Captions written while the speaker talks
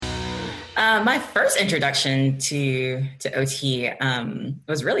My first introduction to OT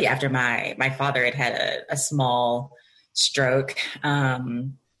was really after my father had a small stroke. I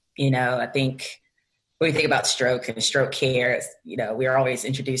think when we think about stroke and stroke care, we are always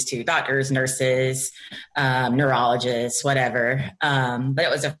introduced to doctors, nurses, neurologists, whatever. But it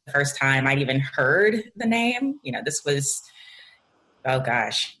was the first time I'd even heard the name. This was, oh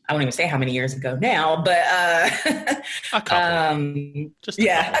gosh, I won't even say how many years ago now, but A couple. Just a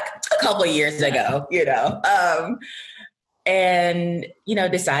yeah, couple. a couple of years ago, and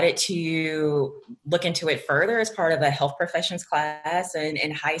decided to look into it further as part of a health professions class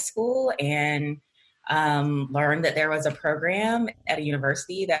in high school, and learned that there was a program at a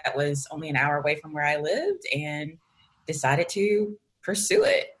university that was only an hour away from where I lived, and decided to pursue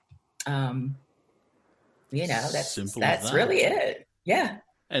it. um, Simple as that's that. really it. Yeah.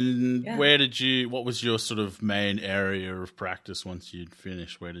 And Yeah. what was your sort of main area of practice once you'd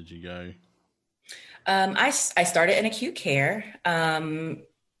finished? Where did you go? I started in acute care.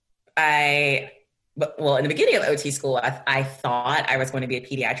 I well, in the beginning of OT school, I thought I was going to be a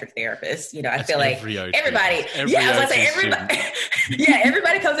pediatric therapist. I That's feel like every OT. everybody, Every yeah, I was going to OT say student. everybody, yeah,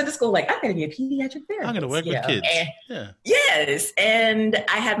 everybody comes into school like, I'm going to be a pediatric I'm going to therapist, work with kids. Yeah. yes. And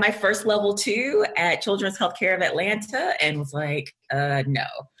I had my first level 2 at Children's Healthcare of Atlanta and was like, no,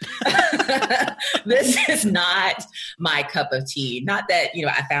 this is not my cup of tea. Not that,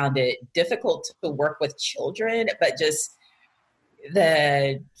 I found it difficult to work with children, but just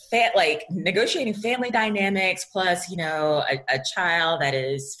like negotiating family dynamics plus, a child that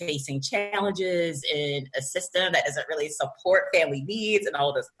is facing challenges in a system that doesn't really support family needs and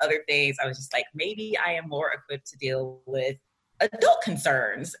all those other things. I was just like, maybe I am more equipped to deal with adult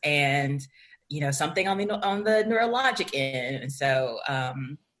concerns and, something on the neurologic end. And so,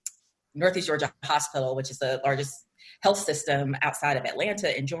 Northeast Georgia Hospital, which is the largest health system outside of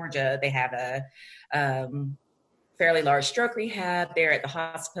Atlanta in Georgia, they have a, fairly large stroke rehab there at the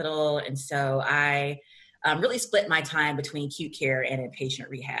hospital. And so I really split my time between acute care and inpatient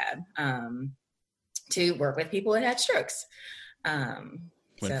rehab to work with people that had strokes. Went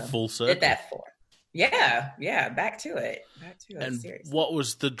So full circle. did that for, yeah, back to it. And Seriously. what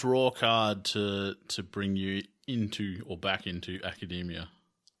was the draw card to bring you into or back into academia?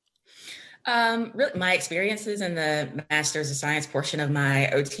 Really, my experiences in the Master's of Science portion of my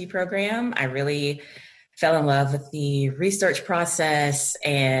OT program, I really fell in love with the research process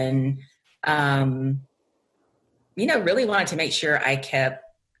and, really wanted to make sure I kept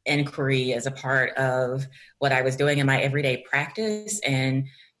inquiry as a part of what I was doing in my everyday practice, and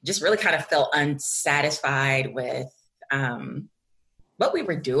just really kind of felt unsatisfied with what we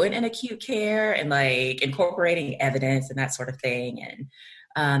were doing in acute care and like incorporating evidence and that sort of thing. And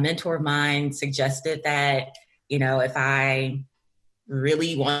a mentor of mine suggested that, if I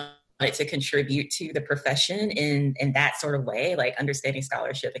really wanted to contribute to the profession in that sort of way, like understanding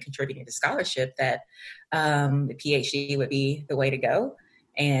scholarship and contributing to scholarship, that the PhD would be the way to go,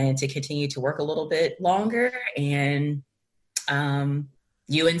 and to continue to work a little bit longer. And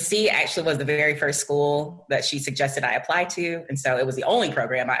UNC actually was the very first school that she suggested I apply to. And so it was the only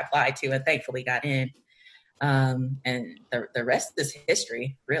program I applied to and thankfully got in. And the rest is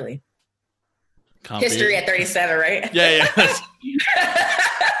history, really. History at 37, right? Yeah.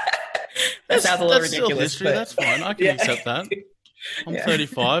 That sounds a little that's ridiculous. Still history. That's fine. I can accept that. I'm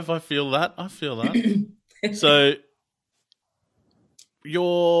 35. I feel that. So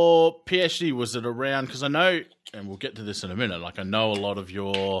your PhD, was it around, because I know, and we'll get to this in a minute, like I know a lot of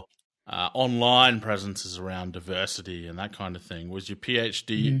your online presence is around diversity and that kind of thing. Was your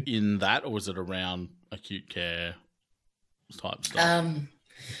PhD in that, or was it around acute care type stuff?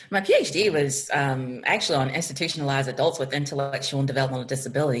 My PhD was actually on institutionalized adults with intellectual and developmental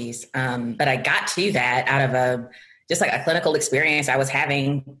disabilities. But I got to that out of just like a clinical experience I was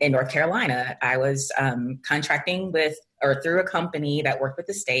having in North Carolina. I was contracting with or through a company that worked with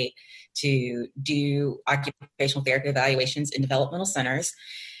the state to do occupational therapy evaluations in developmental centers,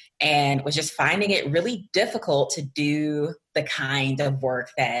 and was just finding it really difficult to do the kind of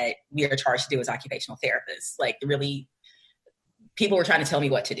work that we are charged to do as occupational therapists. Like really, people were trying to tell me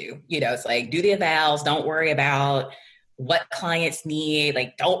what to do. It's like, do the evals, don't worry about what clients need,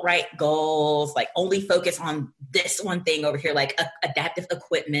 like don't write goals, like only focus on this one thing over here, like adaptive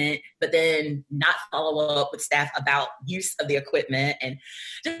equipment, but then not follow up with staff about use of the equipment, and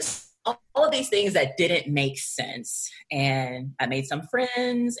just all of these things that didn't make sense. And I made some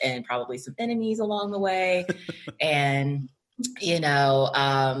friends and probably some enemies along the way. And,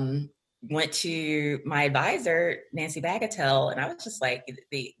 went to my advisor, Nancy Bagatelle, and I was just like,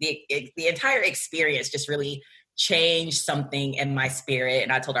 the entire experience just really changed something in my spirit.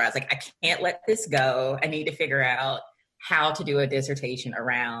 And I told her, I was like, I can't let this go. I need to figure out how to do a dissertation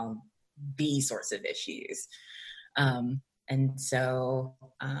around these sorts of issues. And so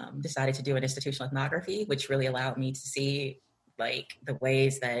decided to do an institutional ethnography, which really allowed me to see like the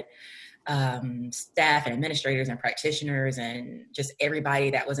ways that staff and administrators and practitioners and just everybody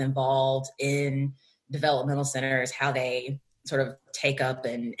that was involved in developmental centers, how they sort of take up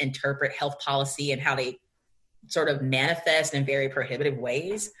and interpret health policy and how they sort of manifest in very prohibitive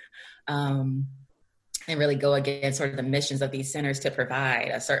ways. And really go against sort of the missions of these centers to provide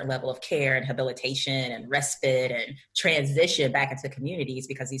a certain level of care and habilitation and respite and transition back into communities,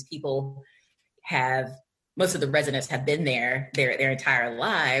 because these people most of the residents have been there their entire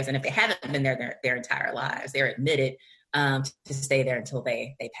lives. And if they haven't been there their entire lives, they're admitted to stay there until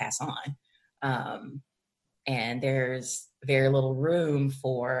they pass on. And there's very little room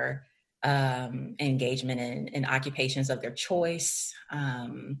for engagement in occupations of their choice.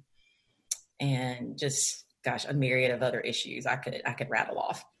 And just, gosh, a myriad of other issues I could rattle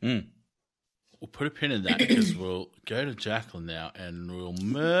off. We'll put a pin in that because we'll go to Jacqueline now and we'll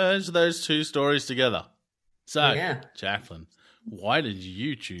merge those two stories together. So, yeah. Jacqueline, why did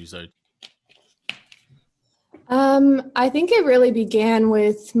you choose OT? I think it really began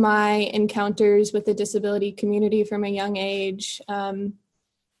with my encounters with the disability community from a young age.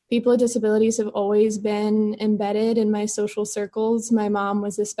 People with disabilities have always been embedded in my social circles. My mom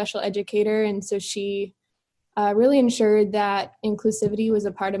was a special educator, and so she really ensured that inclusivity was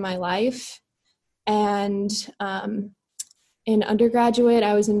a part of my life. And in undergraduate,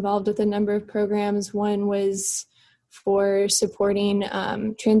 I was involved with a number of programs. One was for supporting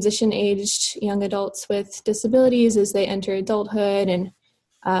transition-aged young adults with disabilities as they enter adulthood and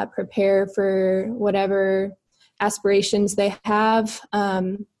prepare for whatever aspirations they have.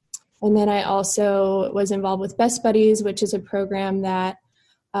 And then I also was involved with Best Buddies, which is a program that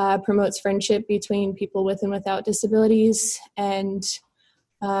promotes friendship between people with and without disabilities. And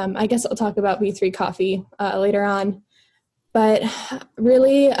I guess I'll talk about B3 Coffee later on. But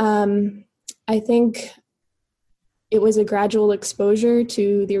really, I think it was a gradual exposure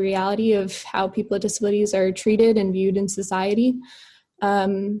to the reality of how people with disabilities are treated and viewed in society.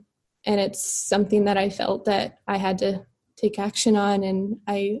 And it's something that I felt that I had to take action on. And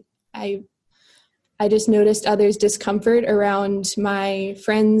I just noticed others' discomfort around my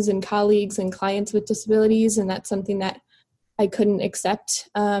friends and colleagues and clients with disabilities, and that's something that I couldn't accept.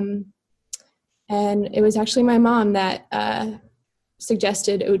 And it was actually my mom that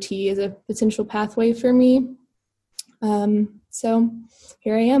suggested OT as a potential pathway for me. So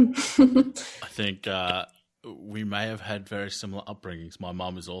here I am. I think we may have had very similar upbringings. My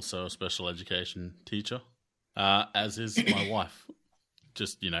mom is also a special education teacher, as is my wife.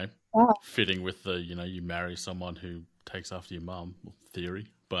 Just, wow. Fitting with the, you marry someone who takes after your mum theory.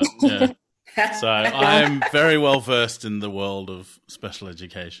 But yeah, so I'm very well versed in the world of special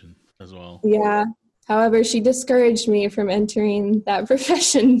education as well. Yeah. However, she discouraged me from entering that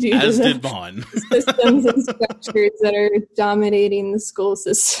profession due as to did mine. systems and structures that are dominating the school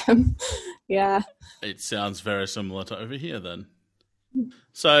system. Yeah. It sounds very similar to over here then.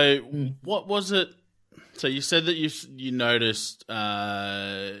 So what was it? So you said that you noticed,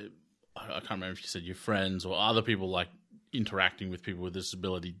 I can't remember if you said your friends or other people like interacting with people with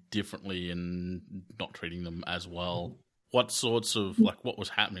disability differently and not treating them as well. What sorts of, what was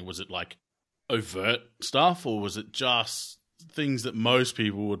happening? Was it like overt stuff, or was it just things that most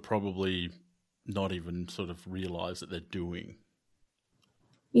people would probably not even sort of realize that they're doing?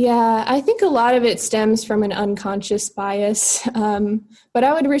 Yeah, I think a lot of it stems from an unconscious bias, but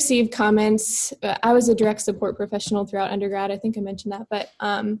I would receive comments. I was a direct support professional throughout undergrad. I think I mentioned that, but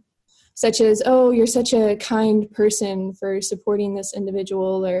such as, "Oh, you're such a kind person for supporting this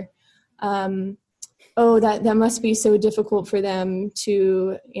individual," or "Oh, that must be so difficult for them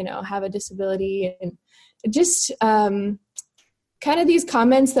to, have a disability," and just kind of these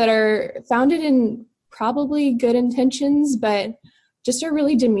comments that are founded in probably good intentions, but just are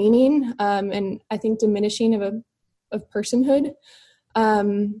really demeaning and I think diminishing of personhood.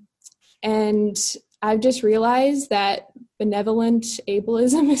 And I've just realized that benevolent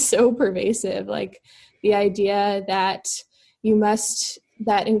ableism is so pervasive. Like the idea that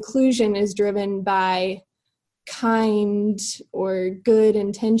that inclusion is driven by kind or good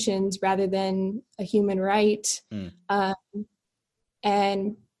intentions rather than a human right.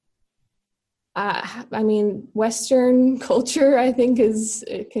 And Western culture, I think,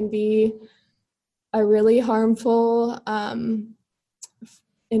 it can be a really harmful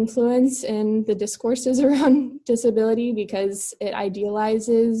influence in the discourses around disability because it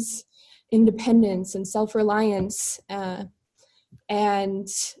idealizes independence and self-reliance. And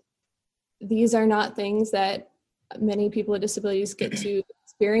these are not things that many people with disabilities get to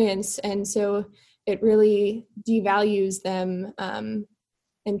experience. And so it really devalues them and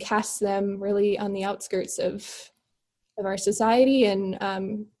casts them really on the outskirts of our society,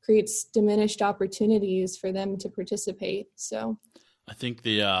 and creates diminished opportunities for them to participate. So I think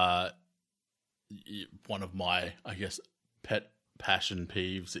one of my, I guess, pet passion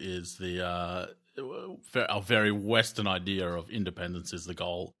peeves is a very Western idea of independence is the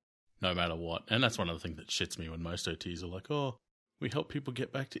goal, no matter what. And that's one of the things that shits me when most OTs are like, oh, we help people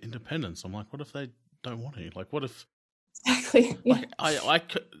get back to independence. I'm like, what if they don't want to? Like, what if... Exactly. Like, I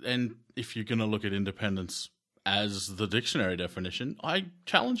could, and if you're going to look at independence as the dictionary definition, I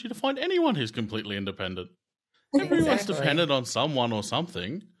challenge you to find anyone who's completely independent. Everyone's dependent on someone or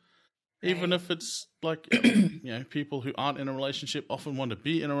something. Even if it's like, people who aren't in a relationship often want to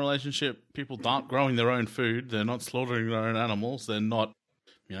be in a relationship. People aren't growing their own food. They're not slaughtering their own animals. They're not,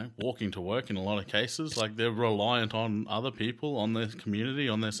 walking to work in a lot of cases. Like, they're reliant on other people, on their community,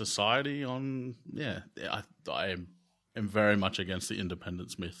 on their society, I am very much against the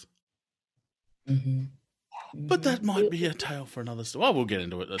independence myth. Mm-hmm. But that might be a tale for another story. Well, we'll get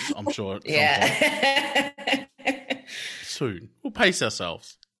into it, I'm sure. Soon. We'll pace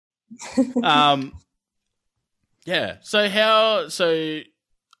ourselves. Let's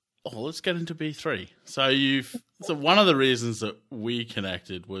get into B3. So one of the reasons that we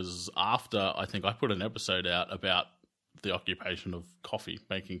connected was after, I think I put an episode out about the occupation of coffee,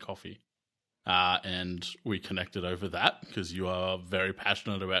 making coffee. And we connected over that because you are very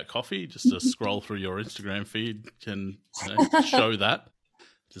passionate about coffee. Just to scroll through your Instagram feed can show that.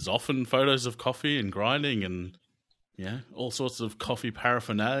 There's often photos of coffee and grinding and all sorts of coffee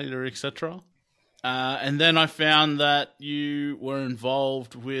paraphernalia, etc. And then I found that you were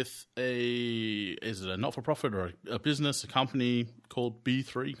involved with is it a not-for-profit or a business, a company called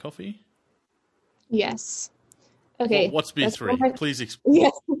B3 Coffee? Yes. Okay. What's B3? Please explain.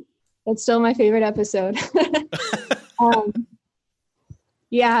 Yes. That's still my favorite episode.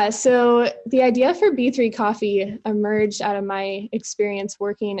 So the idea for B3 Coffee emerged out of my experience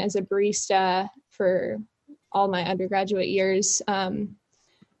working as a barista for all my undergraduate years. And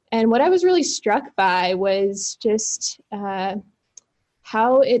what I was really struck by was just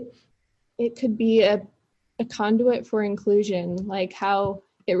how it could be a conduit for inclusion, like how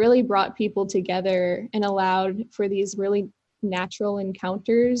it really brought people together and allowed for these really natural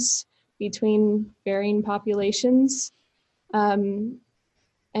encounters between varying populations. And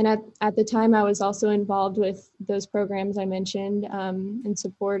at the time, I was also involved with those programs I mentioned in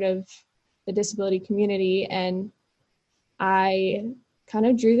support of the disability community. And I kind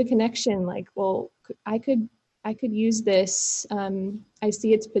of drew the connection, like, well, I could use this. I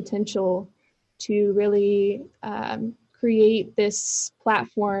see its potential to really create this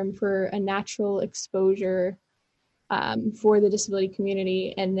platform for a natural exposure for the disability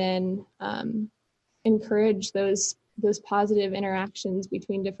community, and then encourage those positive interactions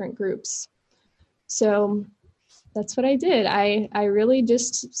between different groups. So that's what I did. I really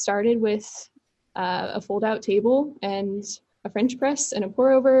just started with a fold-out table and a French press and a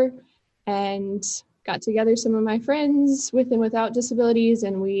pour-over, and got together some of my friends with and without disabilities,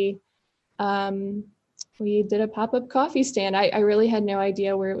 and we did a pop-up coffee stand. I really had no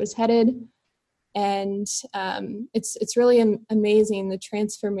idea where it was headed. And it's really amazing the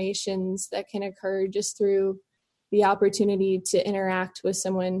transformations that can occur just through the opportunity to interact with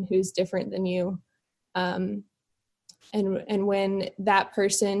someone who's different than you. And when that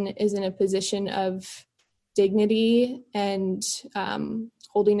person is in a position of dignity and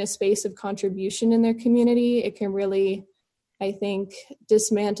holding a space of contribution in their community, it can really, I think,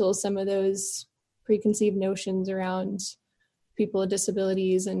 dismantle some of those preconceived notions around people with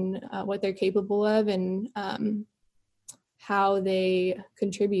disabilities and what they're capable of, and how they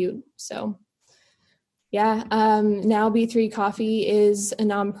contribute. So now B3 Coffee is a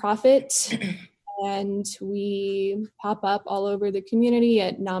nonprofit, and we pop up all over the community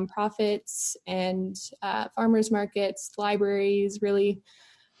at nonprofits and farmers markets, libraries, really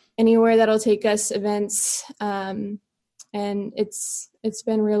anywhere that'll take us, events. And it's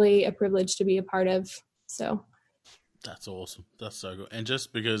been really a privilege to be a part of. So that's awesome. That's so good. And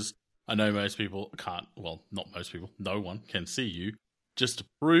just because I know most people can't, well, not most people, no one can see you, just to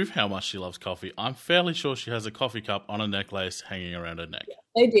prove how much she loves coffee, I'm fairly sure she has a coffee cup on a necklace hanging around her neck.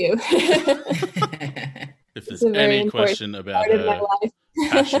 I do. If there's any question about her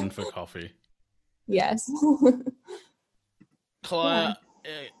passion for coffee. Yes. Claire,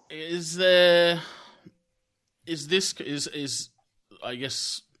 I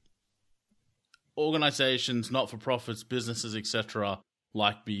guess organizations, not-for-profits, businesses, etc.,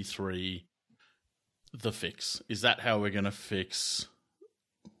 like B3, the fix? Is that how we're going to fix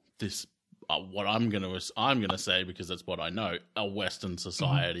this? What I'm going to say, because that's what I know, a Western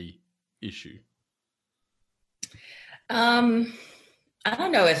society issue. I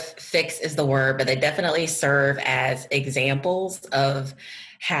don't know if fix is the word, but they definitely serve as examples of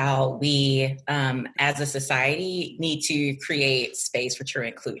how we, as a society, need to create space for true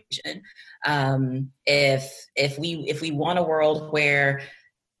inclusion. If we want a world where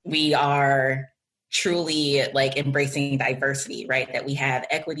we are truly like embracing diversity, right? That we have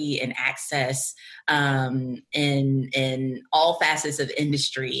equity and access in all facets of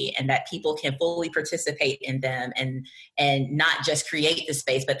industry, and that people can fully participate in them, and not just create the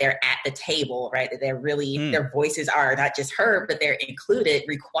space, but they're at the table, right? That they're really their voices are not just heard, but they're included.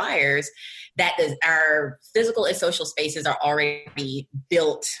 Requires that our physical and social spaces are already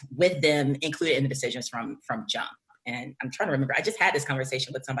built with them included in the decisions from jump. And I'm trying to remember, I just had this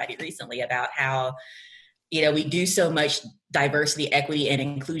conversation with somebody recently about how, we do so much diversity, equity, and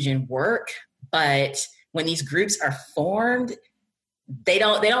inclusion work, but when these groups are formed, they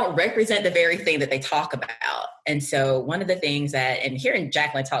don't represent the very thing that they talk about. And so one of the things that, and hearing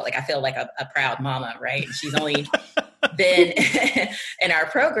Jacqueline talk, like I feel like a proud mama, right? She's only been in our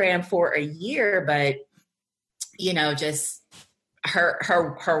program for a year, but just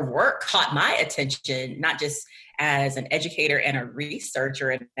her work caught my attention, not just as an educator and a researcher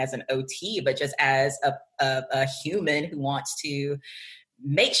and as an OT, but just as a human who wants to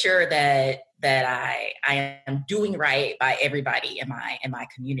make sure that I am doing right by everybody in my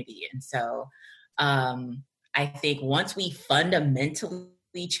community. And so I think once we fundamentally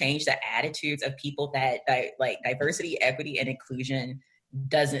change the attitudes of people, that like diversity, equity, and inclusion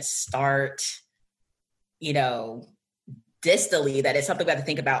doesn't start, distally, that it's something we have to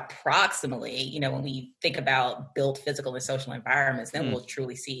think about proximally. When we think about built physical and social environments, then we'll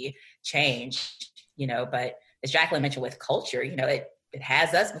truly see change, but as Jacqueline mentioned with culture, it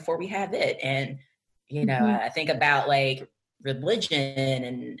has us before we have it. And, I think about like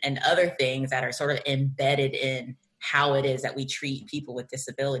religion and other things that are sort of embedded in how it is that we treat people with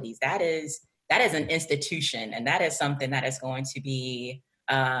disabilities. That is an institution, and that is something that is going to be,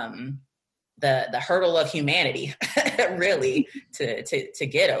 the hurdle of humanity, really, to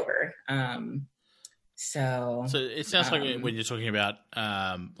get over. So it sounds like when you're talking about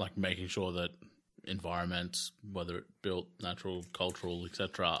like making sure that environments, whether it built, natural, cultural,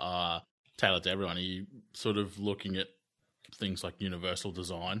 etc., are tailored to everyone. Are you sort of looking at things like universal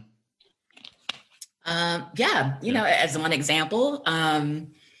design? As one example.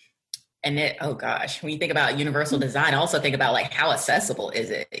 And when you think about universal design, also think about like how accessible is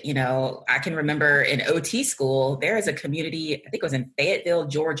it? I can remember in OT school, there is a community, I think it was in Fayetteville,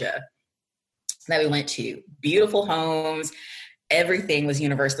 Georgia, that we went to. Beautiful homes, everything was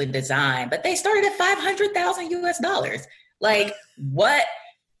universally designed, but they started at $500,000 US. Like what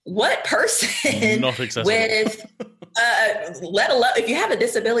person not accessible. With, let alone if you have a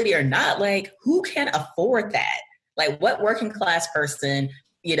disability or not, like who can afford that? Like what working class person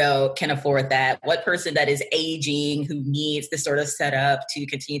can afford that? What person that is aging who needs this sort of setup to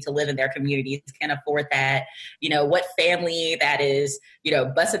continue to live in their communities can afford that? What family that is,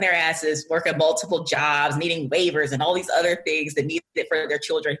 busting their asses, working multiple jobs, needing waivers and all these other things that need it for their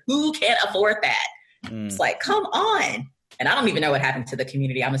children, who can afford that? It's like, come on. And I don't even know what happened to the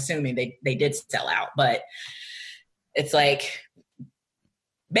community. I'm assuming they did sell out, but it's like,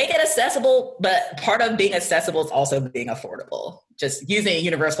 make it accessible, but part of being accessible is also being affordable. Just using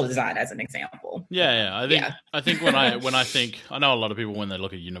universal design as an example. Yeah. I think when I think, I know a lot of people when they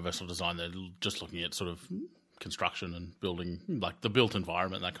look at universal design, they're just looking at sort of construction and building, like the built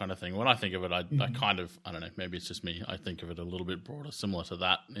environment, that kind of thing. When I think of it, I kind of, I don't know, maybe it's just me. I think of it a little bit broader, similar to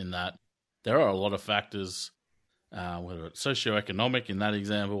that, in that there are a lot of factors, whether it's socioeconomic in that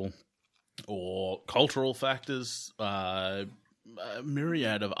example, or cultural factors, a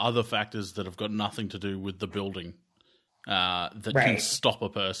myriad of other factors that have got nothing to do with the building that can stop a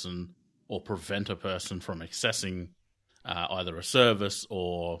person or prevent a person from accessing either a service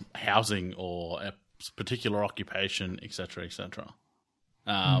or housing or a particular occupation, etc., etc.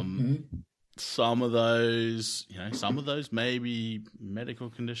 Some of those, maybe medical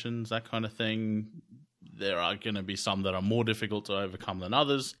conditions, that kind of thing. There are going to be some that are more difficult to overcome than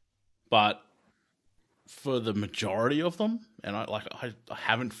others, but for the majority of them, and I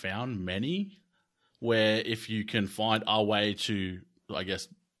haven't found many where if you can find a way to, I guess,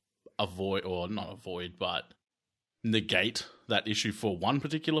 avoid, or not avoid, but negate that issue for one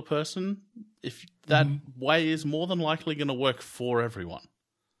particular person, if that way is more than likely going to work for everyone.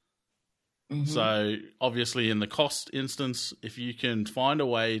 Mm-hmm. So obviously in the cost instance, if you can find a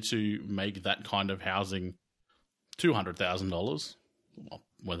way to make that kind of housing $200,000,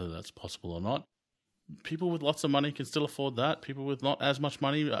 whether that's possible or not, people with lots of money can still afford that. People with not as much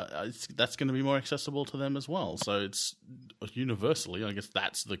money, that's going to be more accessible to them as well. So it's universally, I guess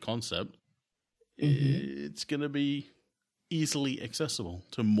that's the concept. Mm-hmm. It's going to be easily accessible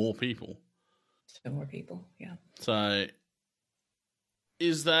to more people. To more people, yeah. So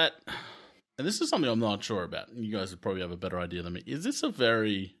is that, and this is something I'm not sure about, you guys would probably have a better idea than me. Is this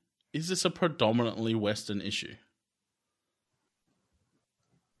a predominantly Western issue?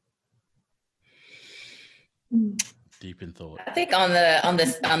 Deep in thought. I think on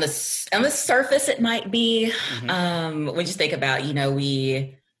the surface it might be. Mm-hmm. We just think about,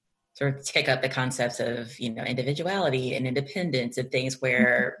 we sort of take up the concepts of, individuality and independence and things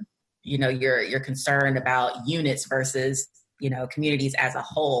where, you're concerned about units versus, communities as a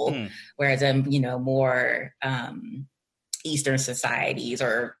whole. Whereas more Eastern societies,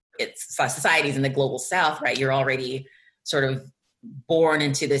 or it's societies in the global South, right? You're already sort of born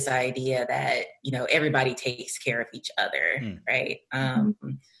into this idea that, everybody takes care of each other. Right.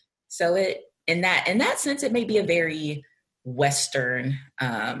 So in that sense, it may be a very Western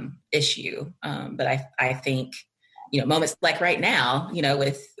issue. But I think, moments like right now,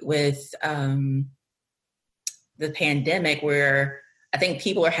 with the pandemic, where I think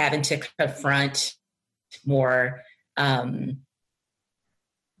people are having to confront more the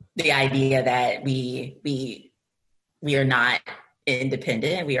idea that we are not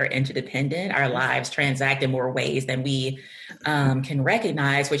independent, we are interdependent. Our lives transact in more ways than we can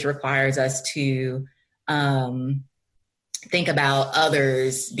recognize, which requires us to think about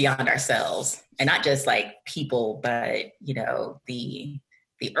others beyond ourselves, and not just like people, but the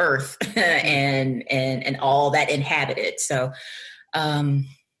earth and all that inhabit it. So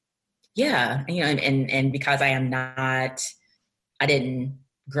yeah, and because I didn't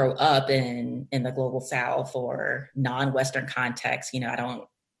grow up in the global South or non-Western context,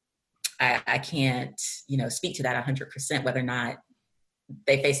 I can't, speak to that 100%, whether or not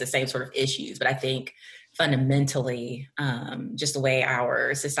they face the same sort of issues. But I think fundamentally, just the way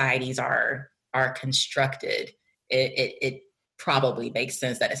our societies are constructed, it probably makes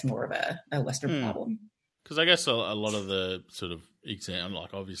sense that it's more of a Western problem. Because I guess a lot of the sort of example,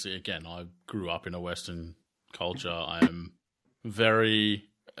 like obviously, again, I grew up in a Western culture. I am very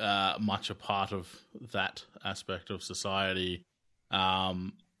much a part of that aspect of society.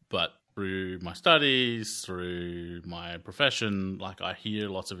 But through my studies, through my profession, like I hear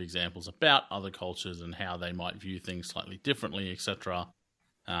lots of examples about other cultures and how they might view things slightly differently, etc.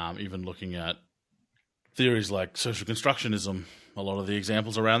 Even looking at theories like social constructionism, a lot of the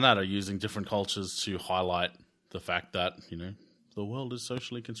examples around that are using different cultures to highlight the fact that, the world is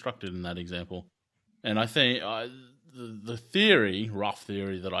socially constructed in that example. And I think the rough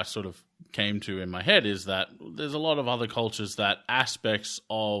theory that I sort of came to in my head is that there's a lot of other cultures that aspects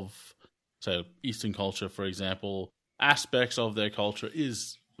of, say, Eastern culture, for example, aspects of their culture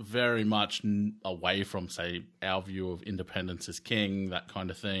is very much away from, say, our view of independence as king, that kind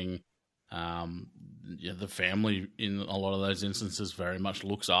of thing. The family in a lot of those instances very much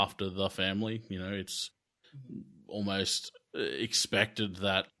looks after the family. It's almost expected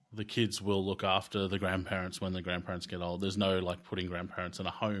that the kids will look after the grandparents when the grandparents get old. There's no like putting grandparents in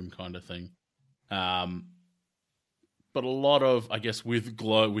a home kind of thing. But a lot of, I guess, with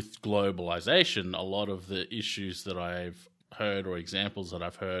globalization, a lot of the issues that I've heard or examples that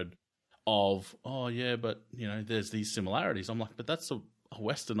I've heard of, oh yeah, but there's these similarities. I'm like, but that's a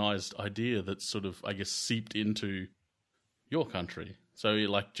westernized idea that's sort of, I guess, seeped into your country. So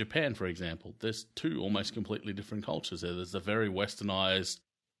like Japan, for example, there's two almost completely different cultures there. There's the very westernized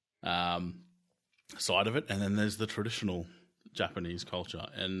side of it, and then there's the traditional Japanese culture,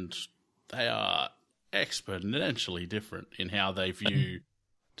 and they are exponentially different in how they view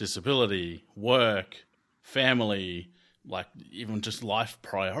disability, work, family, like even just life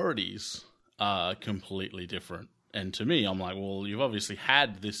priorities are completely different. And to me, I'm like, well, you've obviously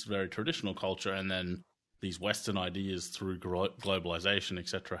had this very traditional culture, and then these Western ideas through globalization,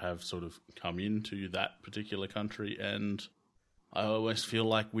 etc., have sort of come into that particular country, and I always feel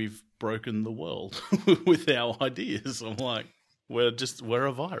like we've broken the world with our ideas. I'm like, we're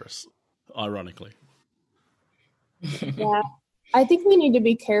a virus, ironically. Yeah, I think we need to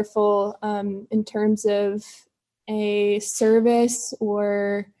be careful in terms of a service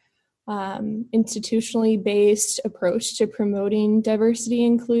or institutionally based approach to promoting diversity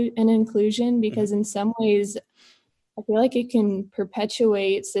and inclusion, because in some ways I feel like it can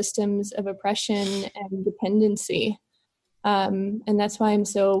perpetuate systems of oppression and dependency. And that's why I'm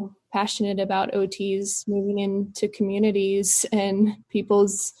so passionate about OTs moving into communities and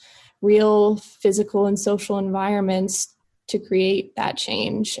people's real physical and social environments to create that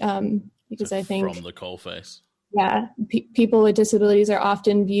change. Because I think from the coalface. Yeah, people with disabilities are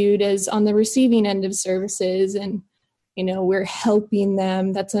often viewed as on the receiving end of services, and we're helping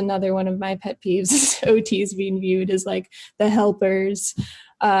them. That's another one of my pet peeves, OTs being viewed as like the helpers.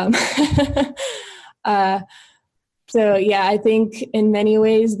 So yeah, I think in many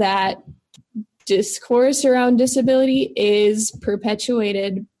ways that discourse around disability is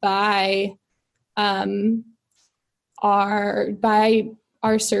perpetuated by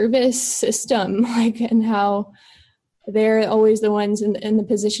our service system, and how they're always the ones in the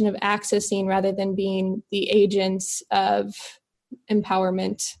position of accessing rather than being the agents of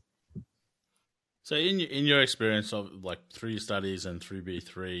empowerment. So in your experience of like through your studies and through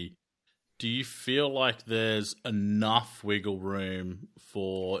B3, do you feel like there's enough wiggle room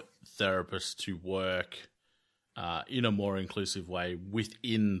for therapists to work in a more inclusive way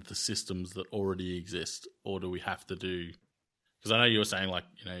within the systems that already exist? Or do we have to do, because I know you were saying like,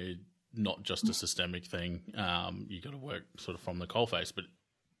 not just a systemic thing, you got to work sort of from the coalface, but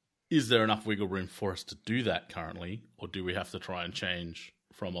is there enough wiggle room for us to do that currently? Or do we have to try and change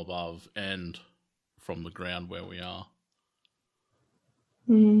from above and from the ground where we are?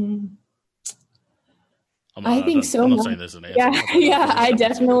 I think so. I'm not saying there's an answer. Yeah, I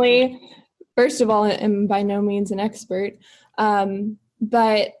definitely, first of all, am by no means an expert.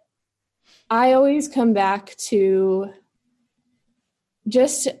 But I always come back to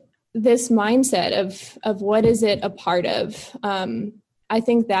just this mindset of what is it a part of? I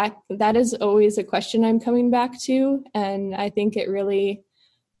think that is always a question I'm coming back to. And I think it really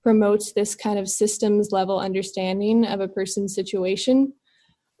promotes this kind of systems level understanding of a person's situation.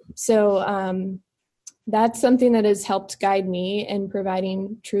 So that's something that has helped guide me in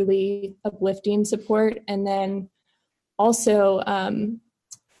providing truly uplifting support. And then also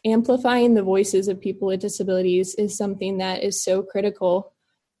amplifying the voices of people with disabilities is something that is so critical.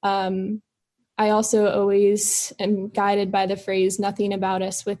 I also always am guided by the phrase, nothing about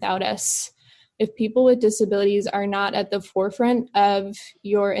us without us. If people with disabilities are not at the forefront of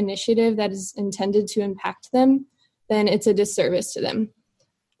your initiative that is intended to impact them, then it's a disservice to them.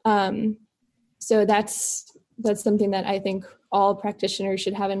 So that's something that I think all practitioners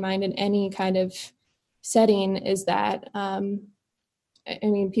should have in mind in any kind of setting, is that,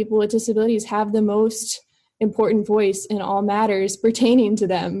 people with disabilities have the most important voice in all matters pertaining to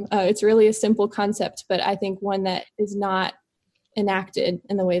them. It's really a simple concept, but I think one that is not enacted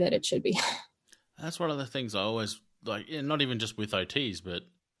in the way that it should be. That's one of the things I always like, not even just with OTs, but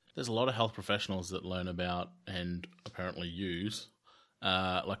there's a lot of health professionals that learn about and apparently use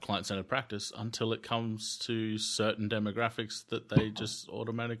like client-centered practice until it comes to certain demographics that they just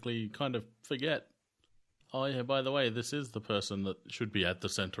automatically kind of forget. Oh yeah, by the way, this is the person that should be at the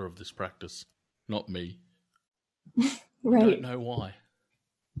center of this practice, not me. Right. I don't know why.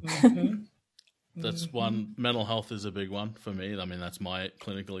 Mm-hmm. That's one. Mental health is a big one for me. I mean, that's my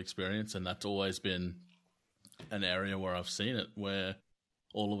clinical experience, and that's always been an area where I've seen it, where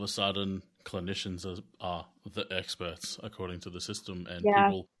all of a sudden clinicians are the experts according to the system, and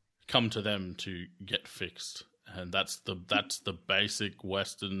people come to them to get fixed. And that's the basic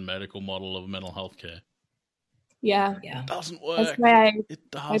Western medical model of mental health care. Yeah. It doesn't work. That's why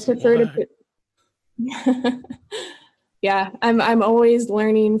I prefer to yeah, I'm always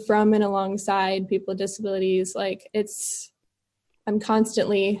learning from and alongside people with disabilities. I'm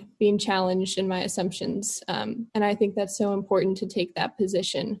constantly being challenged in my assumptions. And I think that's so important to take that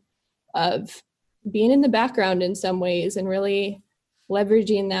position of being in the background in some ways and really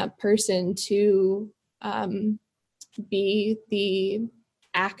leveraging that person to be the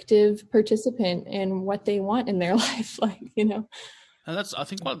active participant in what they want in their life, And I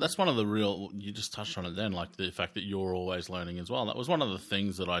think that's one of the real, you just touched on it then, like the fact that you're always learning as well. That was one of the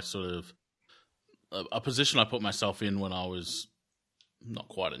things that I sort of, a position I put myself in when I was not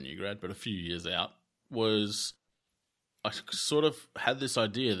quite a new grad, but a few years out, was I sort of had this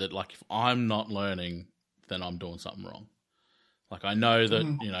idea that like, if I'm not learning, then I'm doing something wrong. Like I know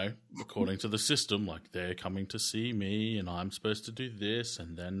that, according to the system, like they're coming to see me and I'm supposed to do this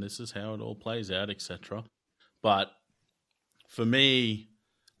and then this is how it all plays out, etc. But for me,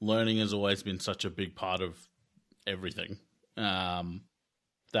 learning has always been such a big part of everything.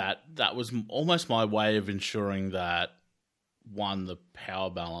 That was almost my way of ensuring that, one, the power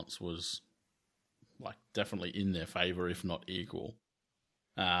balance was like definitely in their favor, if not equal.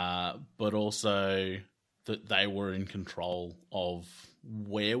 But also that they were in control of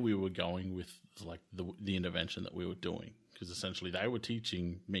where we were going with like the intervention that we were doing. because essentially they were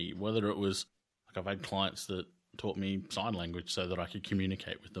teaching me, whether it was like I've had clients that taught me sign language so that I could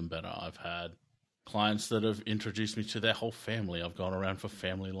communicate with them better. I've had clients that have introduced me to their whole family. I've gone around for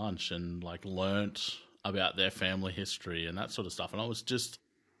family lunch and like learnt about their family history and that sort of stuff. And I was just,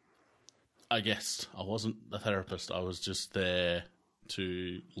 I guess I wasn't a therapist. I was just there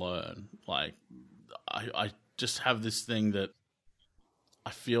to learn. Like I just have this thing that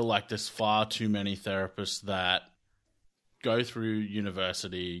I feel like there's far too many therapists that go through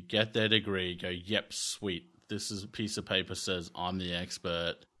university, get their degree, go, yep, sweet. This is a piece of paper says I'm the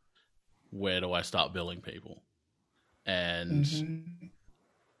expert. Where do I start billing people? And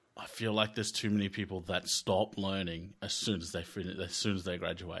I feel like there's too many people that stop learning as soon as they finish, as soon as they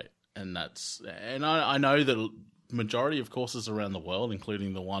graduate. And I know that majority of courses around the world,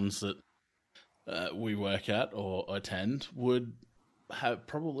 including the ones that we work at or attend, would have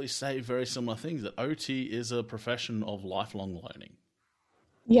probably say very similar things, that OT is a profession of lifelong learning.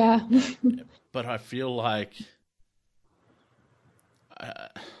 Yeah. But I feel like a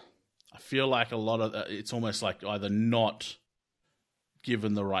lot of it's almost like either not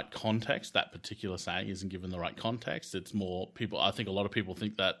given the right context. That particular saying isn't given the right context. It's more people. I think a lot of people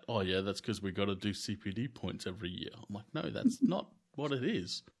think that, oh yeah, that's because we got to do CPD points every year. I'm like, no, that's not what it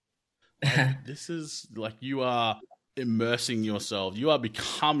is. Like, this is like you are immersing yourself. You are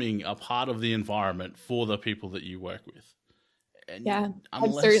becoming a part of the environment for the people that you work with. And yeah,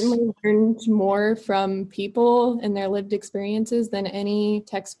 I've certainly learned more from people and their lived experiences than any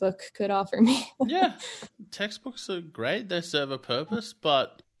textbook could offer me. Yeah, textbooks are great. They serve a purpose,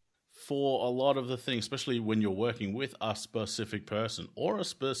 but for a lot of the things, especially when you're working with a specific person or a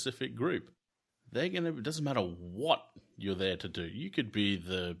specific group, it doesn't matter what you're there to do. You could be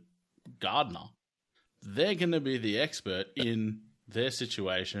the gardener. They're going to be the expert in their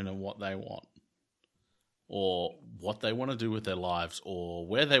situation and what they want, or what they want to do with their lives, or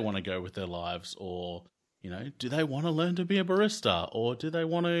where they want to go with their lives, or, you know, do they want to learn to be a barista, or do they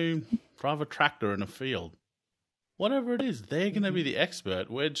want to drive a tractor in a field? Whatever it is, they're going to be the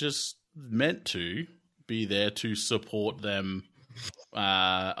expert. We're just meant to be there to support them,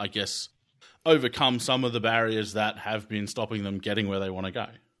 I guess, overcome some of the barriers that have been stopping them getting where they want to go,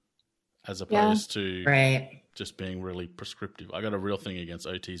 as opposed to just being really prescriptive. I got a real thing against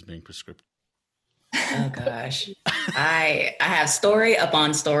OTs being prescriptive. Oh gosh. I have story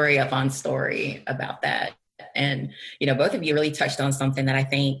upon story upon story about that. And, you know, both of you really touched on something that I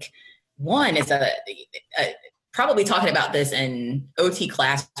think one is probably talking about this in OT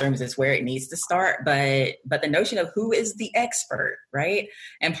classrooms is where it needs to start, but the notion of who is the expert, right?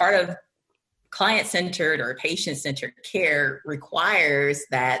 And part of client-centered or patient-centered care requires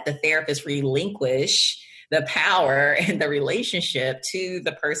that the therapist relinquish the power and the relationship to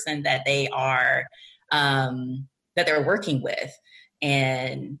the person that they are that they're working with.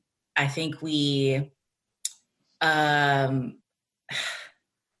 And I think we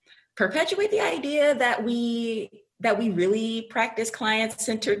perpetuate the idea that we really practice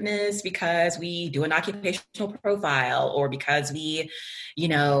client-centeredness because we do an occupational profile, or because we, you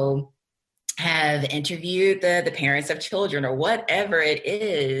know, have interviewed the parents of children, or whatever it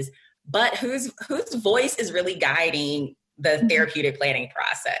is. But whose voice is really guiding the therapeutic planning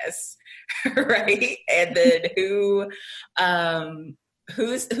process, right? And then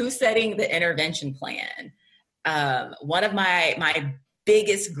who's setting the intervention plan? One of my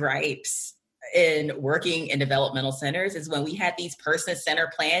biggest gripes in working in developmental centers is when we had these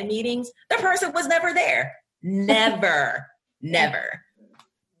person-centered plan meetings, the person was never there. Never.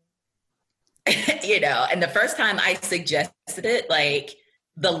 You know, and the first time I suggested it, like,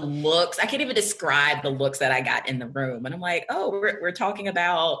 the looks, I can't even describe the looks that I got in the room. And I'm like, oh, we're talking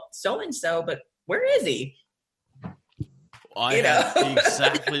about so-and-so, but where is he? I had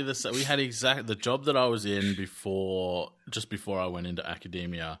exactly the same. We had exactly the job that I was in just before I went into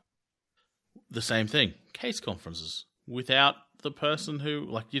academia. The same thing, case conferences without the person who,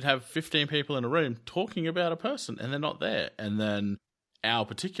 like, you'd have 15 people in a room talking about a person and they're not there. And then our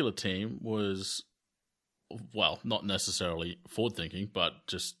particular team was, well, not necessarily forward thinking, but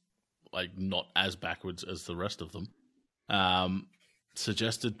just like not as backwards as the rest of them.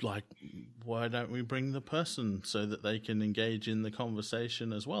 Suggested, like, why don't we bring the person so that they can engage in the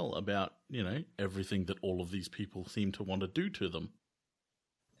conversation as well about, you know, everything that all of these people seem to want to do to them.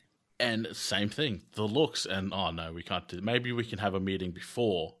 And same thing, the looks, and oh no, we can't do. Maybe we can have a meeting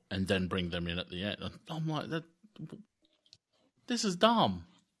before and then bring them in at the end. And I'm like, this is dumb.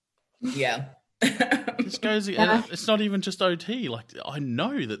 Yeah. This goes, and it's not even just OT. Like, I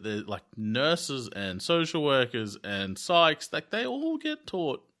know that there's like nurses and social workers and psychs, like they all get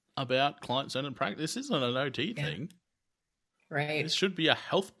taught about client-centered practice. This isn't an OT thing. Right. This should be a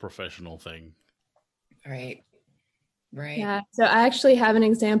health professional thing. Right. Right. Yeah. So I actually have an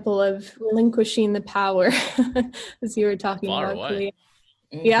example of relinquishing the power, as you were talking Far about, away.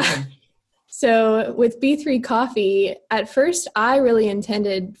 Kalia. Yeah. So with B3 Coffee, at first I really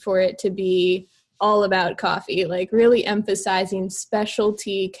intended for it to be all about coffee, like really emphasizing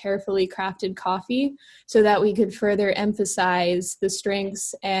specialty, carefully crafted coffee so that we could further emphasize the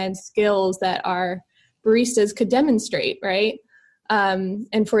strengths and skills that our baristas could demonstrate, right?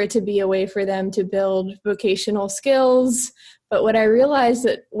 And for it to be a way for them to build vocational skills. But what I realized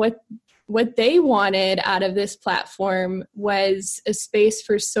that what they wanted out of this platform was a space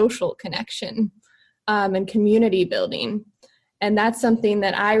for social connection and community building. And that's something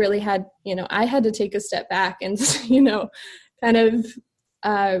that I really had, I had to take a step back and, kind of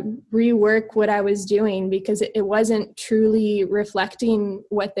rework what I was doing, because it wasn't truly reflecting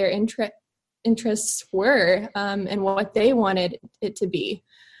what their interests were and what they wanted it to be.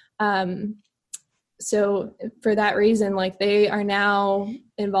 So for that reason, like, they are now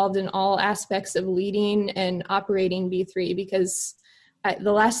involved in all aspects of leading and operating B3, because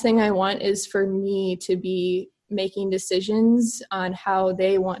the last thing I want is for me to be making decisions on how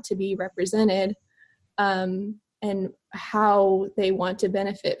they want to be represented and how they want to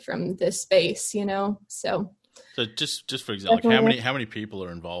benefit from this space, So just for example, like how many people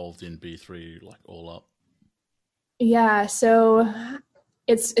are involved in B3, like all up? Yeah, so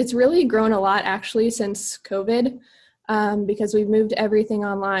it's really grown a lot actually since COVID, because we've moved everything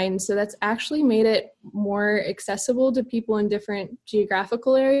online. So that's actually made it more accessible to people in different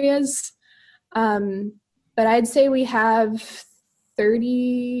geographical areas. But I'd say we have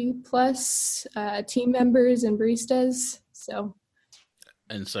 30 plus team members and baristas.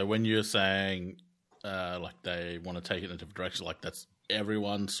 And so when you're saying like they want to take it in a different direction, like that's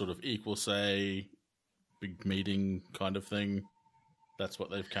everyone sort of equal say, big meeting kind of thing, that's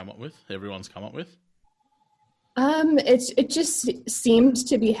what they've come up with? Everyone's come up with? It just seemed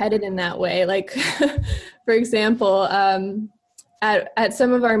to be headed in that way. Like, for example, at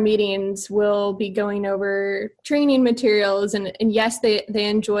some of our meetings, we'll be going over training materials, and yes, they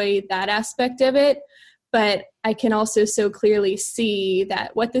enjoy that aspect of it, but I can also so clearly see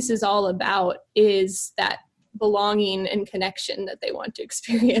that what this is all about is that belonging and connection that they want to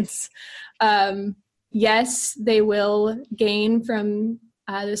experience. Yes, they will gain from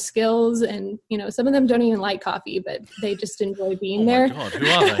the skills, and some of them don't even like coffee, but they just enjoy being there. Oh my God, who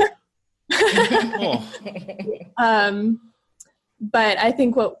are they? Oh. But I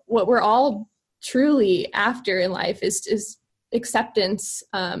think what we're all truly after in life is acceptance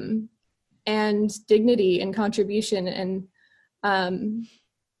and dignity and contribution, and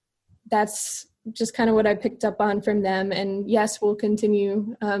that's just kind of what I picked up on from them. And yes, we'll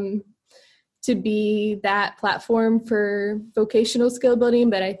continue to be that platform for vocational skill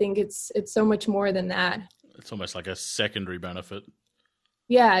building, but I think it's so much more than that. It's almost like a secondary benefit.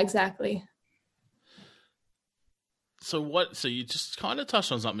 Yeah, exactly. So you just kind of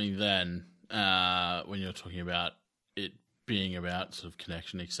touched on something then when you were talking about it being about sort of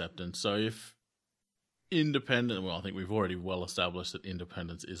connection acceptance. So if independent, well, I think we've already well established that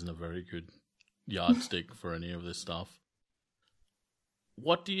independence isn't a very good yardstick for any of this stuff.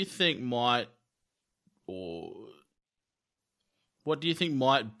 What do you think might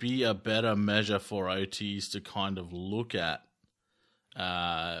be a better measure for OTs to kind of look at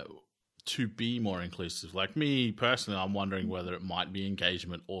to be more inclusive? Like me personally, I'm wondering whether it might be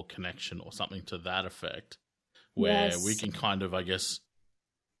engagement or connection or something to that effect, where we can kind of, I guess,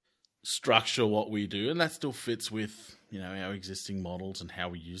 structure what we do, and that still fits with our existing models and how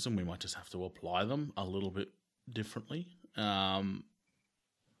we use them. We might just have to apply them a little bit differently.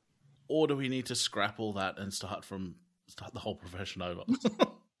 Or do we need to scrap all that and start the whole profession over?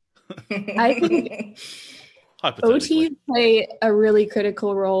 I think OTs play a really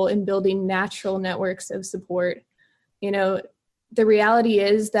critical role in building natural networks of support. The reality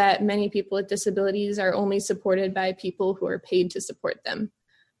is that many people with disabilities are only supported by people who are paid to support them.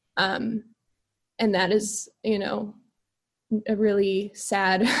 And that is, a really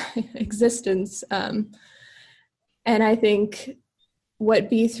sad existence. And I think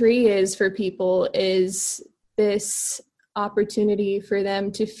what B3 is for people is this opportunity for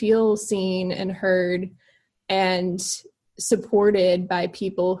them to feel seen and heard and supported by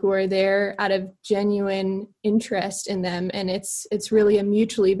people who are there out of genuine interest in them. And it's really a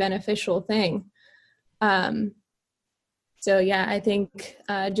mutually beneficial thing. So yeah, I think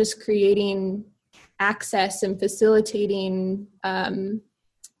just creating access and facilitating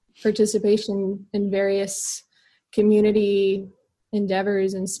participation in various community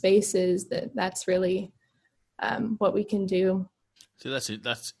endeavors and spaces, that's really what we can do. See, that's it.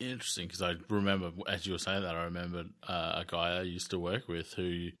 That's interesting because I remember, as you were saying that, I remember a guy I used to work with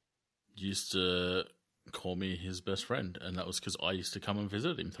who used to call me his best friend, and that was because I used to come and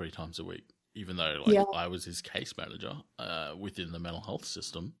visit him 3 times a week, even though I was his case manager within the mental health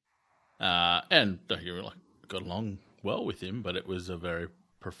system. And don't get me wrong, got along well with him, but it was a very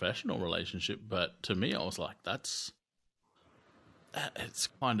professional relationship. But to me, I was like, it's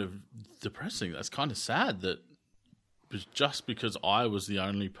kind of depressing. That's kind of sad that just because I was the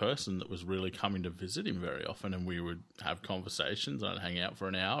only person that was really coming to visit him very often, and we would have conversations, and I'd hang out for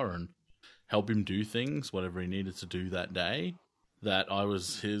an hour and help him do things, whatever he needed to do that day, that I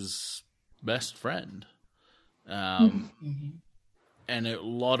was his best friend. And a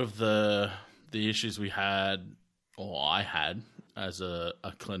lot of the issues we had, or I had, as a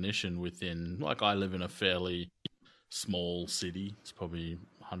clinician within, like, I live in a fairly small city. It's probably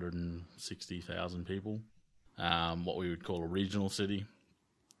 160,000 people. What we would call a regional city.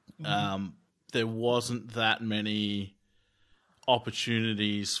 There wasn't that many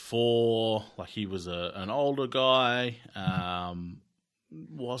opportunities for, like, he was an older guy,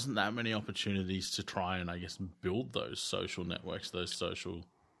 wasn't that many opportunities to try and, I guess, build those social networks, those social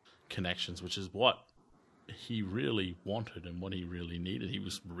connections, which is what he really wanted and what he really needed. He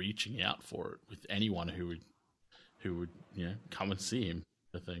was reaching out for it with anyone who would come and see him,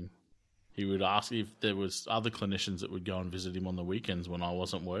 the thing. He would ask if there was other clinicians that would go and visit him on the weekends when I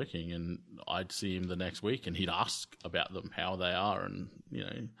wasn't working, and I'd see him the next week, and he'd ask about them, how they are, and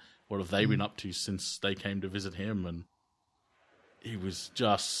what have they been up to since they came to visit him. And he was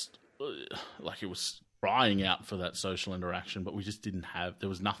just like, he was crying out for that social interaction, but we just didn't have. There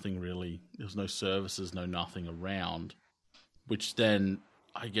was nothing really. There was no services, no nothing around. Which then,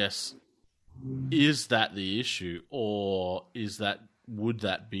 I guess, is that the issue, or would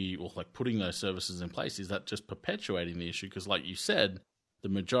that be, or like putting those services in place, is that just perpetuating the issue? Because like you said, the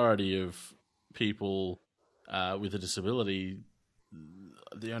majority of people with a disability,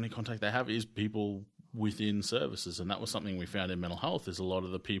 the only contact they have is people within services. And that was something we found in mental health, is a lot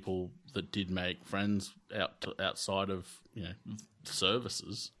of the people that did make friends outside of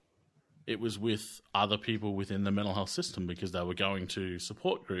services, it was with other people within the mental health system, because they were going to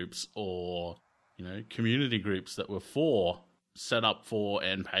support groups or community groups that were set up for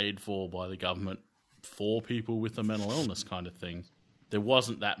and paid for by the government for people with a mental illness kind of thing. There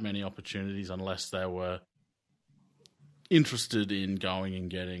wasn't that many opportunities unless they were interested in going and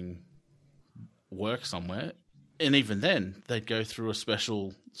getting work somewhere. And even then, they'd go through a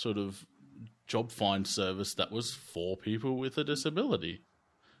special sort of job find service that was for people with a disability,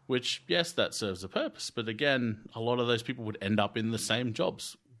 which, yes, that serves a purpose. But again, a lot of those people would end up in the same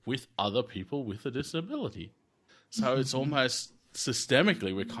jobs with other people with a disability. So it's almost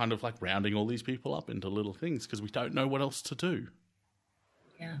systemically, we're kind of like rounding all these people up into little things because we don't know what else to do.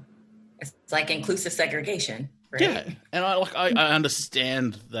 Yeah. It's like inclusive segregation, right? Yeah. And I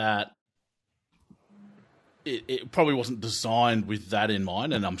understand that it probably wasn't designed with that in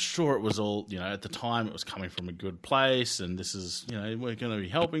mind. And I'm sure it was all, at the time it was coming from a good place, and this is, we're going to be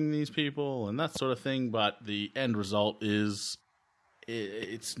helping these people and that sort of thing. But the end result is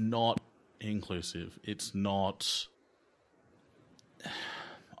it's not inclusive. It's not,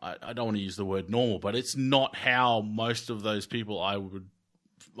 I don't want to use the word normal, but it's not how most of those people I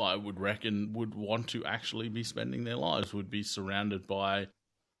would reckon would want to actually be spending their lives, would be surrounded by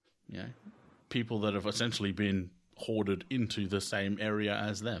people that have essentially been hoarded into the same area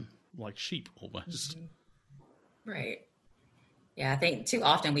as them, like sheep almost. Right. Yeah, I think too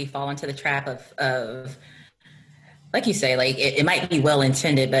often we fall into the trap of like you say, like it might be well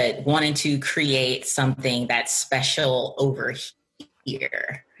intended, but wanting to create something that's special over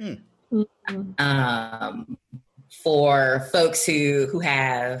here for folks who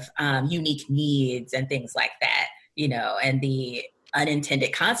have unique needs and things like that, and the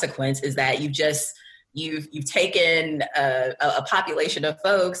unintended consequence is that you've taken a population of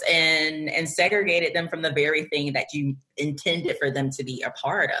folks and segregated them from the very thing that you intended for them to be a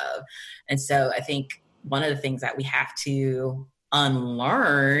part of. And so I think one of the things that we have to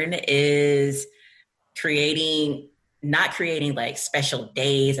unlearn is not creating like special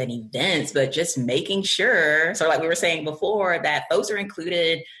days and events, but just making sure, so like we were saying before, that folks are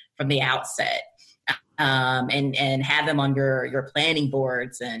included from the outset, and have them on your planning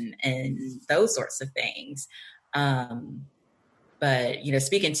boards and those sorts of things. But,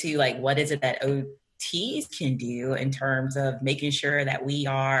 speaking to like, what is it that OTs can do in terms of making sure that we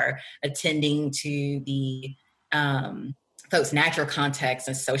are attending to the folks' natural context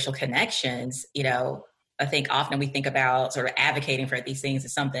and social connections, I think often we think about sort of advocating for these things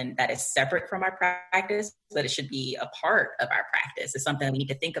as something that is separate from our practice, but it should be a part of our practice. It's something we need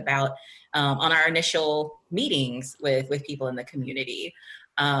to think about on our initial meetings with people in the community.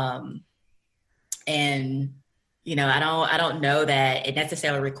 And, you know, I don't know that it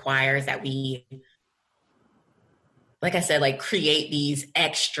necessarily requires that we, like I said, like create these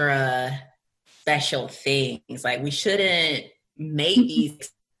extra special things. Like we shouldn't make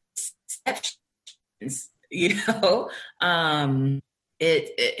these exceptions, you know. I don't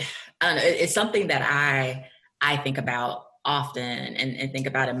know, it's something that I think about often and think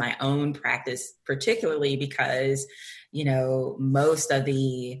about in my own practice, particularly because, you know, most of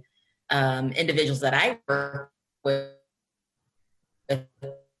the individuals that I work with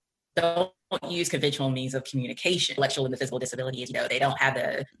don't use conventional means of communication. Intellectual and the physical disabilities, you know, they don't have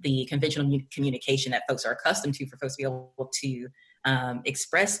the conventional communication that folks are accustomed to for folks to be able to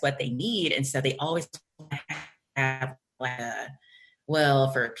express what they need. And so they always have like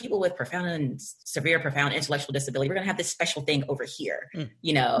well, for people with severe profound intellectual disability, we're going to have this special thing over here,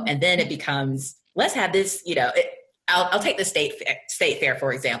 you know, and then it becomes, let's have this, you know, I'll take the state fair,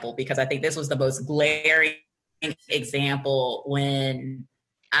 for example, because I think this was the most glaring example when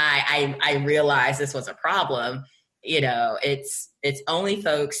I realized this was a problem. You know, it's only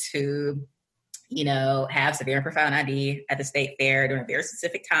folks who, you know, have severe and profound ID at the state fair during a very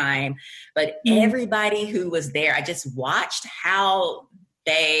specific time. But everybody who was there, I just watched how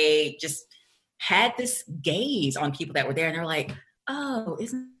they just had this gaze on people that were there. And they're like, oh,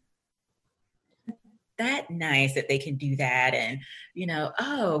 isn't that nice that they can do that? And, you know,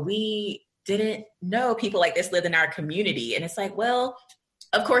 oh, we didn't know people like this lived in our community. And it's like, well,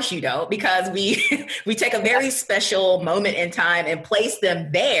 of course you don't, because we take a very special moment in time and place them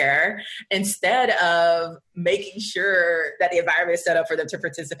there instead of making sure that the environment is set up for them to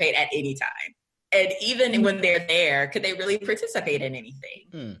participate at any time. And even when they're there, could they really participate in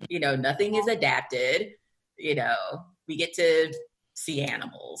anything? You know, nothing is adapted. You know, we get to see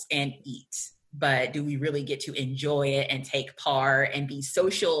animals and eat, but do we really get to enjoy it and take part and be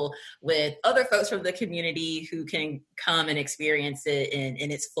social with other folks from the community who can come and experience it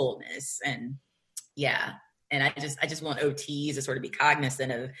in its fullness? And yeah, and I just want OTs to sort of be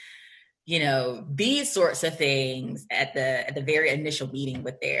cognizant of, you know, these sorts of things at the very initial meeting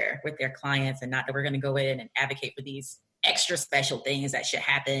with their clients, and not that we're going to go in and advocate for these extra special things that should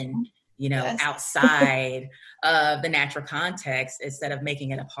happen, you know, outside of the natural context instead of making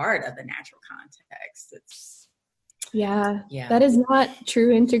it a part of the natural context. Yeah, that is not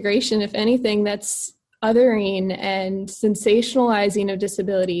true integration. If anything, that's othering and sensationalizing of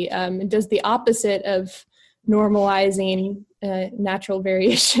disability. It does the opposite of normalizing natural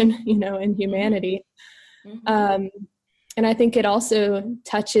variation, you know, in humanity. And I think it also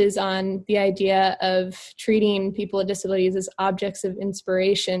touches on the idea of treating people with disabilities as objects of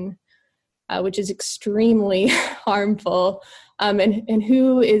inspiration, which is extremely harmful. And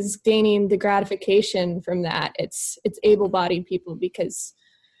who is gaining the gratification from that? It's able-bodied people, because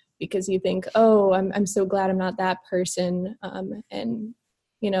you think, oh, I'm so glad I'm not that person. And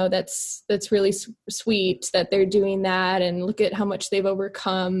you know, that's really sweet that they're doing that, and look at how much they've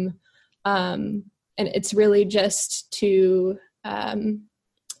overcome. And it's really just to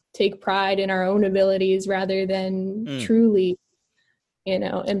take pride in our own abilities rather than truly, you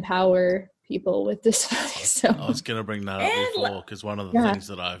know, empower people with disabilities. So I was going to bring that up before, because one of the things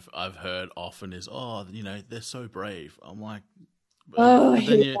that I've heard often is, oh, you know, they're so brave. I'm like, I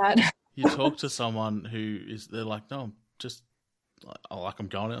hate that. You talk to someone they're like, no, I'm just I'm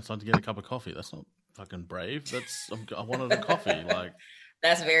going outside to get a cup of coffee. That's not fucking brave. I wanted a coffee. Like,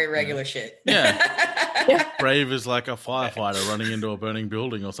 that's very regular shit. Yeah. Brave is like a firefighter running into a burning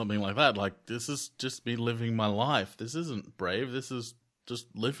building or something like that. Like, this is just me living my life. This isn't brave. This is just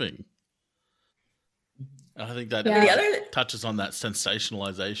living. And I think that touches on that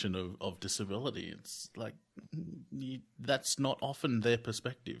sensationalization of disability. It's like, that's not often their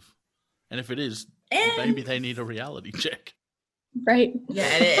perspective. And if it is, maybe they need a reality check. Right. Yeah,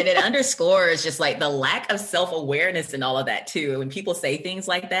 and it underscores just like the lack of self-awareness and all of that too. When people say things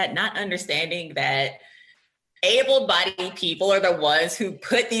like that, not understanding that able-bodied people are the ones who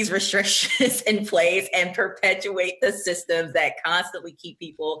put these restrictions in place and perpetuate the systems that constantly keep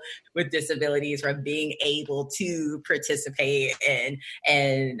people with disabilities from being able to participate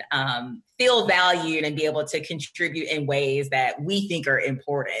and feel valued and be able to contribute in ways that we think are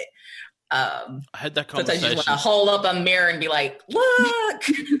important. I had that conversation. Sometimes you just want to hold up a mirror and be like, look.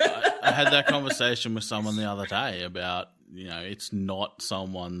 I had that conversation with someone the other day about, you know, it's not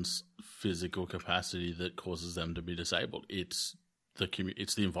someone's physical capacity that causes them to be disabled. It's the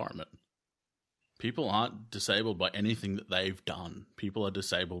environment. People aren't disabled by anything that they've done. People are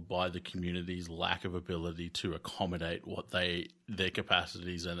disabled by the community's lack of ability to accommodate what their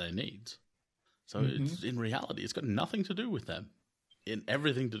capacities and their needs. So it's, in reality, it's got nothing to do with them, and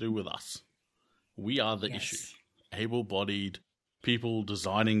everything to do with us. We are the issue. Able-bodied people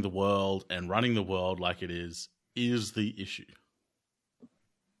designing the world and running the world like it is the issue.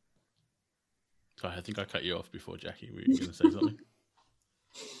 Sorry, I think I cut you off before, Jackie. Were you going to say something?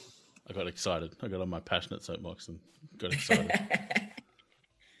 I got excited. I got on my passionate soapbox and got excited.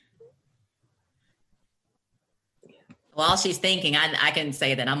 While she's thinking, I can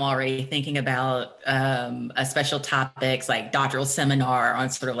say that I'm already thinking about a special topics like doctoral seminar on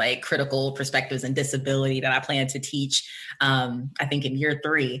sort of like critical perspectives and disability that I plan to teach, I think in year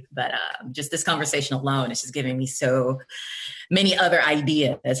 3. But just this conversation alone is just giving me so many other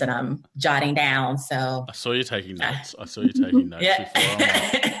ideas that I'm jotting down. So I saw you taking notes. Yeah.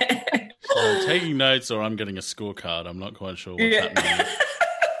 I'm taking notes or I'm getting a scorecard. I'm not quite sure what's happening.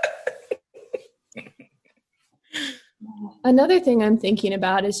 Another thing I'm thinking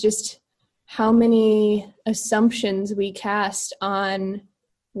about is just how many assumptions we cast on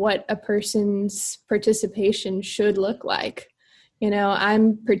what a person's participation should look like. You know,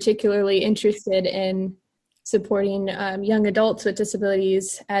 I'm particularly interested in supporting young adults with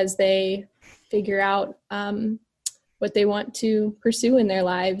disabilities as they figure out what they want to pursue in their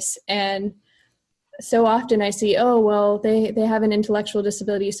lives. And so often I see, oh, well, they have an intellectual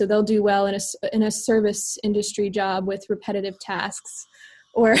disability, so they'll do well in a service industry job with repetitive tasks.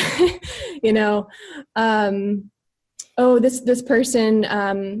 Or, you know, oh, this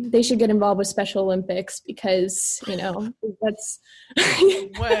person, they should get involved with Special Olympics because, you know, that's...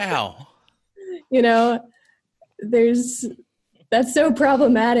 Wow. You know, that's so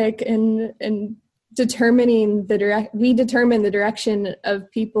problematic and determining we determine the direction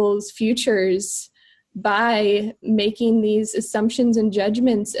of people's futures by making these assumptions and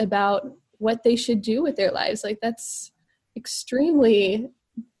judgments about what they should do with their lives. Like, that's extremely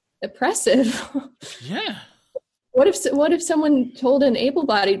oppressive. Yeah. What if someone told an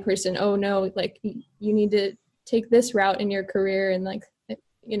able-bodied person, oh no, like you need to take this route in your career, and like,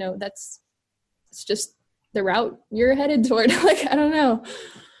 you know, it's just the route you're headed toward. Like, I don't know.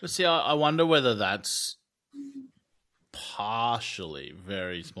 But see, I wonder whether that's partially,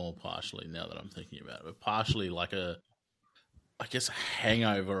 very small partially, now that I'm thinking about it, but partially like a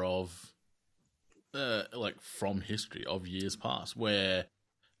hangover of like from history of years past, where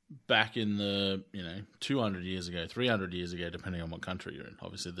back in the, 200 years ago, 300 years ago, depending on what country you're in,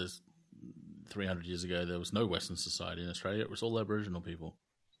 obviously there's 300 years ago there was no Western society in Australia, it was all Aboriginal people.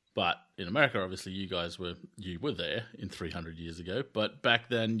 But in America, obviously, you were there in 300 years ago. But back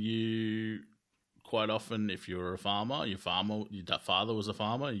then, you quite often, if you were a farmer, your father was a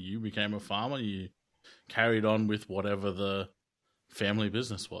farmer, you became a farmer, you carried on with whatever the family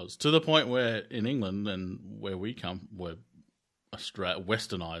business was. To the point where in England and where we come, where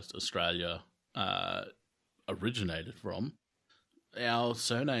Westernized Australia originated from, our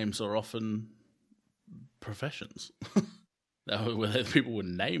surnames are often professions. Where people were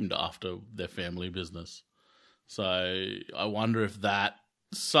named after their family business. So I wonder if that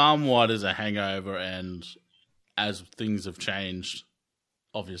somewhat is a hangover, and as things have changed,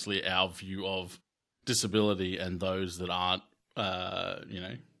 obviously our view of disability and those that aren't,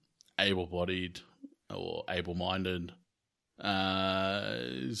 able-bodied or able-minded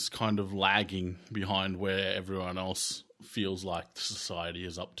is kind of lagging behind where everyone else feels like society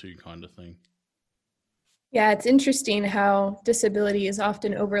is up to, kind of thing. Yeah, it's interesting how disability is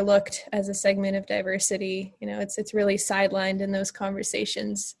often overlooked as a segment of diversity. You know, it's really sidelined in those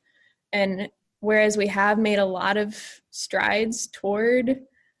conversations. And whereas we have made a lot of strides toward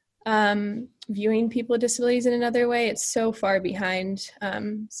viewing people with disabilities in another way, it's so far behind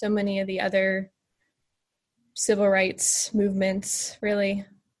so many of the other civil rights movements, really.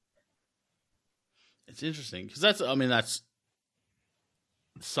 It's interesting because that's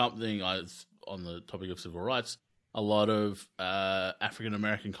something on the topic of civil rights, a lot of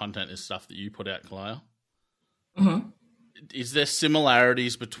African-American content is stuff that you put out, Kalaya. Mm-hmm. Is there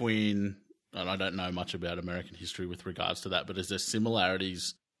similarities between, and I don't know much about American history with regards to that, but is there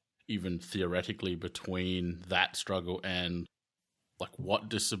similarities even theoretically between that struggle and like what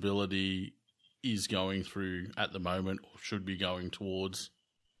disability is going through at the moment or should be going towards?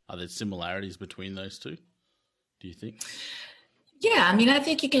 Are there similarities between those two, do you think? Yeah, I mean, I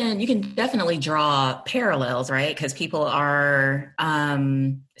think you can definitely draw parallels, right? Because people are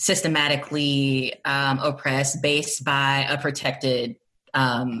systematically oppressed based by a protected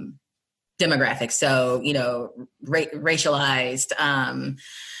demographic. So, racialized,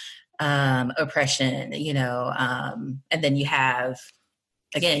 oppression, and then you have,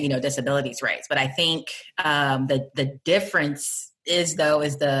 again, disabilities rights. But I think the difference is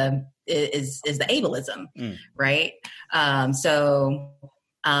the ableism, right?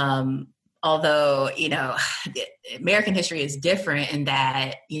 Although, American history is different in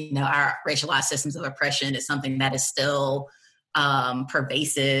that, our racialized systems of oppression is something that is still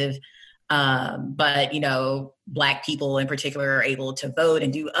pervasive. But, Black people in particular are able to vote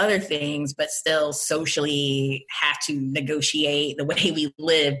and do other things, but still socially have to negotiate the way we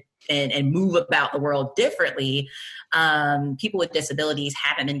live and move about the world differently. People with disabilities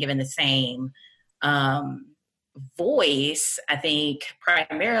haven't been given the same voice, I think,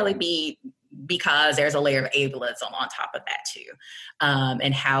 primarily because there's a layer of ableism on top of that too.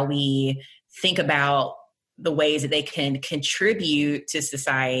 And how we think about the ways that they can contribute to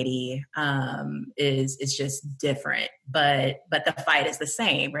society is just different, but the fight is the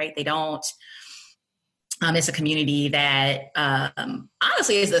same, right? They don't. It's a community that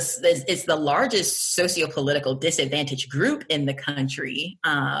honestly is the largest sociopolitical disadvantaged group in the country,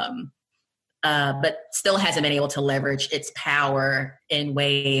 but still hasn't been able to leverage its power in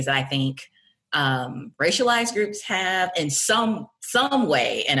ways that I think racialized groups have in some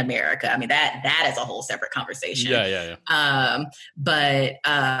way in America. I mean, that is a whole separate conversation. Yeah.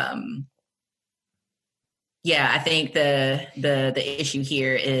 I think the issue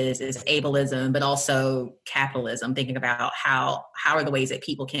here is ableism, but also capitalism, thinking about how are the ways that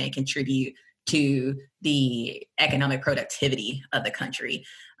people can contribute to the economic productivity of the country.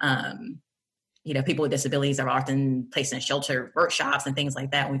 People with disabilities are often placed in shelter workshops and things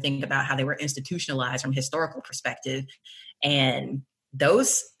like that when we think about how they were institutionalized from a historical perspective. And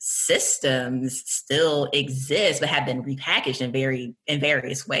those systems still exist, but have been repackaged in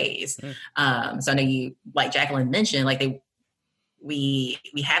various ways. So I know you, like Jacqueline mentioned, we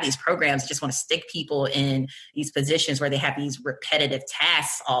have these programs that just want to stick people in these positions where they have these repetitive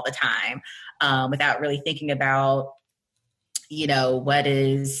tasks all the time, without really thinking about, what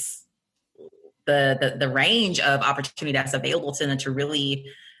is the range of opportunity that's available to them to really,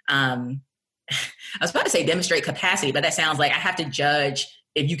 I was about to say demonstrate capacity, but that sounds like I have to judge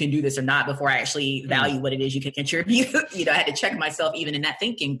if you can do this or not before I actually value what it is you can contribute. I had to check myself even in that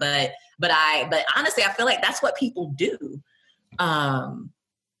thinking, but honestly, I feel like that's what people do.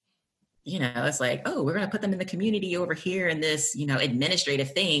 It's like, oh, we're going to put them in the community over here in this,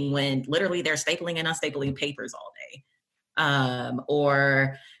 administrative thing when literally they're stapling and unstapling papers all day.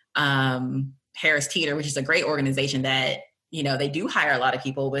 Harris Teeter, which is a great organization that, they do hire a lot of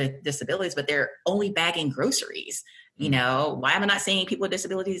people with disabilities, but they're only bagging groceries. Why am I not seeing people with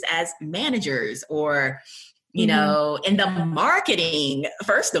disabilities as managers or, in the marketing?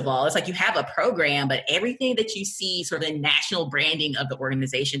 First of all, it's like you have a program, but everything that you see sort of the national branding of the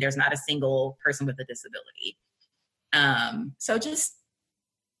organization, there's not a single person with a disability. So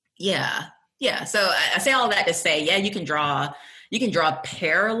I say all that to say, you can draw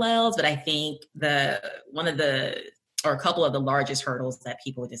parallels, but I think a couple of the largest hurdles that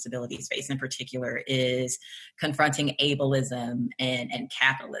people with disabilities face in particular is confronting ableism and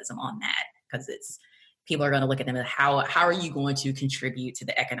capitalism on that, because people are going to look at them as how are you going to contribute to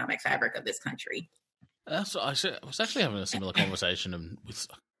the economic fabric of this country? I was actually having a similar conversation with,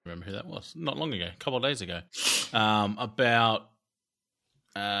 I remember who that was, not long ago, a couple of days ago, about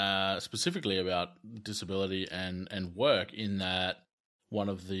specifically about disability and work, in that one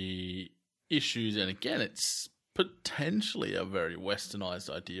of the issues, and again, it's potentially a very westernized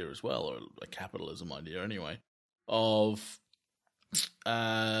idea as well, or a capitalism idea anyway, of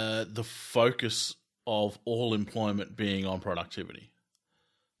the focus of all employment being on productivity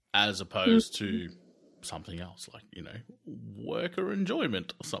as opposed to something else like, worker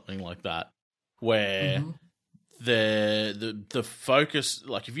enjoyment or something like that, where the focus,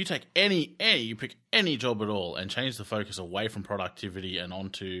 like if you take you pick any job at all and change the focus away from productivity and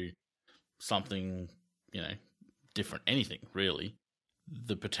onto something, different, anything really,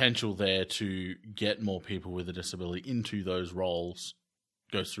 the potential there to get more people with a disability into those roles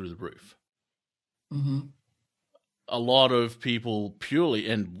goes through the roof. A lot of people purely,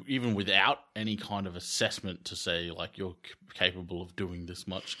 and even without any kind of assessment to say like you're capable of doing this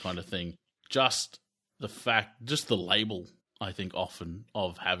much kind of thing, just the label, I think often,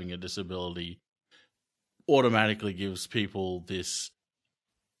 of having a disability automatically gives people this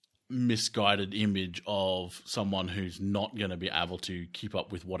misguided image of someone who's not going to be able to keep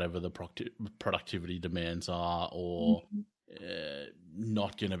up with whatever the productivity demands are, or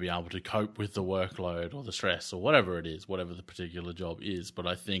not going to be able to cope with the workload or the stress or whatever it is, whatever the particular job is. But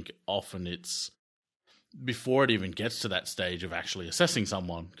I think often it's before it even gets to that stage of actually assessing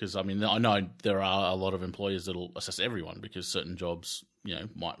someone. Because, I mean, I know there are a lot of employers that'll assess everyone because certain jobs,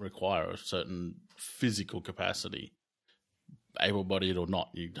 might require a certain physical capacity, able-bodied or not.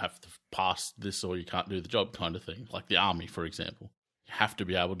 You have to pass this or you can't do the job kind of thing. Like the army, for example. You have to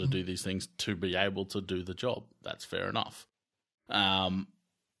be able to do these things to be able to do the job. That's fair enough.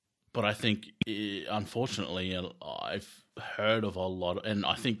 But I think, unfortunately, I've heard of a lot, and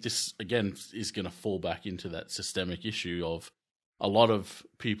I think this, again, is going to fall back into that systemic issue of a lot of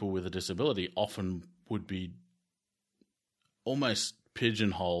people with a disability often would be almost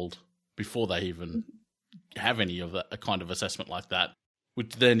pigeonholed before they even have any of that, a kind of assessment like that,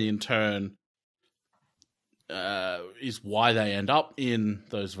 which then in turn is why they end up in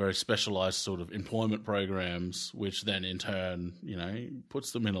those very specialized sort of employment programs, which then in turn,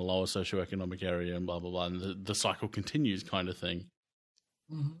 puts them in a lower socioeconomic area and blah, blah, blah. And the cycle continues kind of thing.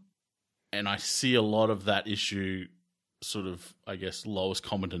 Mm-hmm. And I see a lot of that issue sort of, I guess, lowest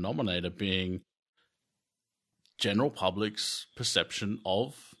common denominator being general public's perception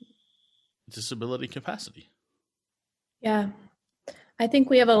of disability capacity. Yeah. I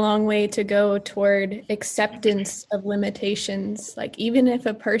think we have a long way to go toward acceptance of limitations. Like, even if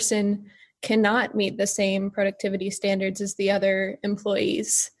a person cannot meet the same productivity standards as the other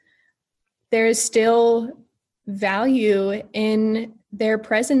employees, there is still value in their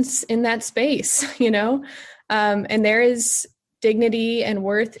presence in that space, and there is dignity and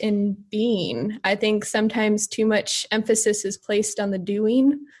worth in being. I think sometimes too much emphasis is placed on the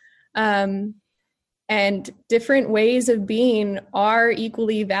doing. And different ways of being are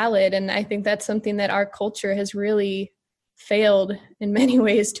equally valid. And I think that's something that our culture has really failed in many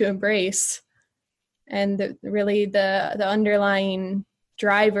ways to embrace. And the underlying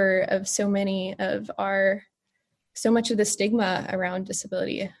driver of so much of the stigma around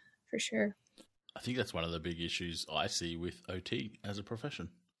disability, for sure. I think that's one of the big issues I see with OT as a profession.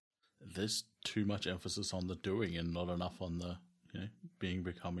 There's too much emphasis on the doing and not enough on the being,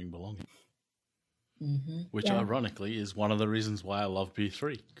 becoming, belonging. Mm-hmm. Which ironically is one of the reasons why I love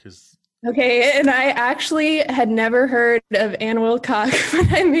B3. Okay, and I actually had never heard of Anne Wilcock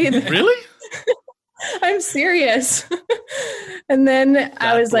when I made that. Really? I'm serious. And then that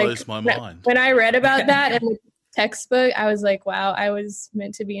I was blows my mind. When I read about that in the textbook, I was like, wow, I was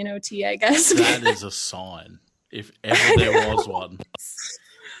meant to be an OT, I guess. That is a sign, if ever there was one.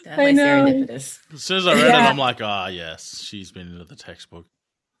 I know. As soon as I read it, I'm like, yes, she's been into the textbook.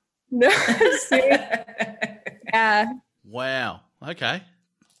 No, yeah. Wow. Okay.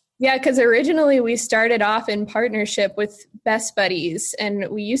 Yeah, because originally we started off in partnership with Best Buddies, and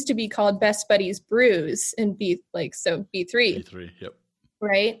we used to be called Best Buddies Brews and B3. B3, yep.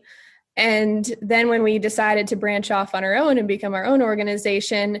 Right. And then when we decided to branch off on our own and become our own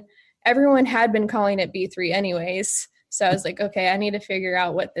organization, everyone had been calling it B3 anyways. So I was like, okay, I need to figure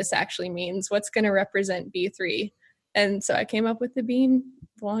out what this actually means. What's going to represent B3? And so I came up with the being,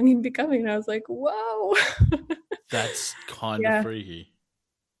 belonging, becoming. And I was like, whoa. That's kind of freaky.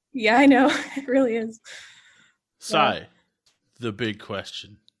 Yeah, I know. It really is. So, the big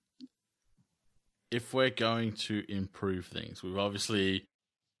question. If we're going to improve things, we've obviously...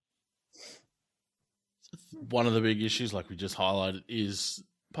 One of the big issues, like we just highlighted, is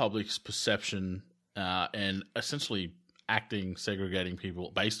public's perception and essentially segregating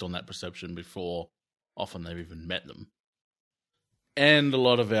people based on that perception before often they've even met them. And a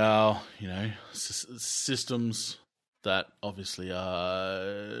lot of our, systems that obviously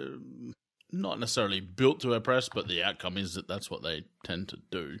are not necessarily built to oppress, but the outcome is that that's what they tend to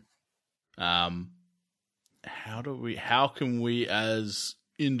do. How can we as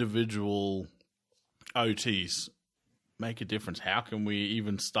individual OTs make a difference? How can we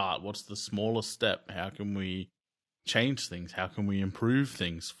even start? What's the smallest step? How can we change things? How can we improve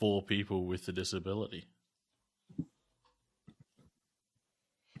things for people with a disability?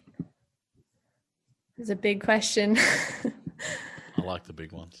 It's a big question. I like the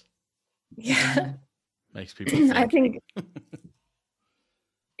big ones. Yeah. Makes people think. I think...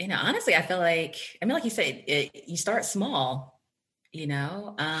 honestly, I feel like, like you said, you start small,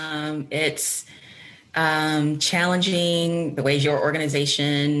 it's challenging the ways your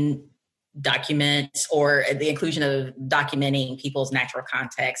organization documents, or the inclusion of documenting people's natural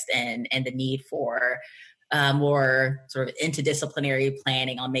context and the need for more sort of interdisciplinary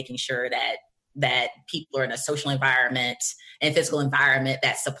planning on making sure that people are in a social environment and physical environment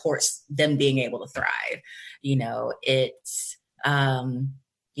that supports them being able to thrive. It's,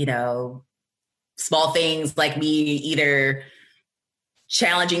 small things like me either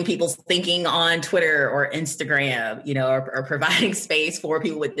challenging people's thinking on Twitter or Instagram, or providing space for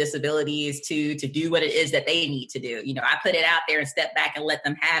people with disabilities to do what it is that they need to do. I put it out there and step back and let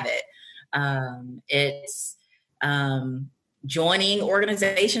them have it. It's joining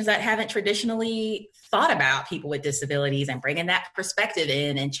organizations that haven't traditionally thought about people with disabilities and bringing that perspective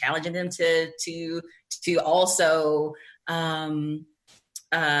in and challenging them to also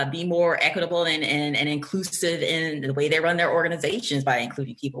be more equitable and inclusive in the way they run their organizations by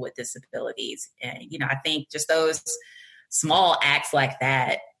including people with disabilities. And, I think just those small acts like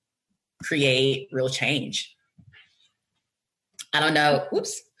that create real change. I don't know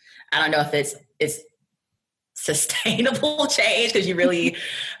if it's sustainable change, because you really,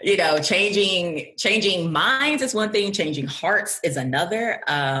 changing minds is one thing, changing hearts is another.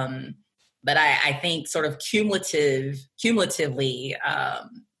 But I think sort of cumulatively,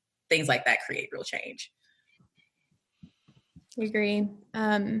 things like that create real change. I agree.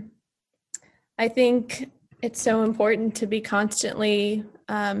 I think it's so important to be constantly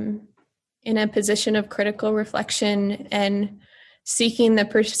in a position of critical reflection and seeking the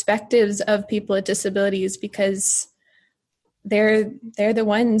perspectives of people with disabilities, because they're the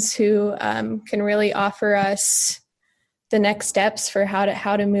ones who can really offer us the next steps for how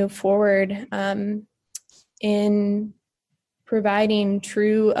to move forward in providing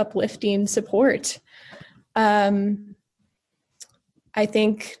true uplifting support. I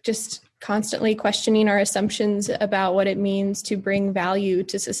think just constantly questioning our assumptions about what it means to bring value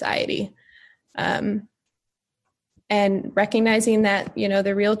to society, and recognizing that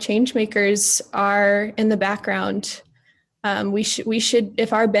the real change makers are in the background. We should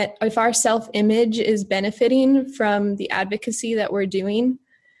if our self-image is benefiting from the advocacy that we're doing,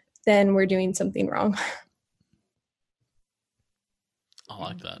 then we're doing something wrong. I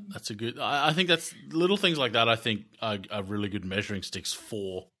like that. That's a good. I think that's little things like that. I think are really good measuring sticks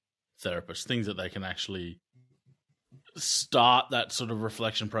for therapists. Things that they can actually start that sort of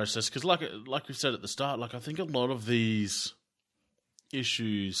reflection process. Because, like we said at the start, I think a lot of these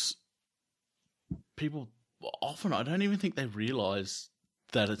issues, people often, I don't even think they realize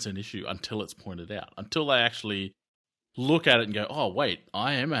that it's an issue until it's pointed out, until they actually look at it and go, oh, wait,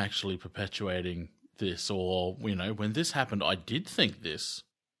 I am actually perpetuating this, or, when this happened, I did think this.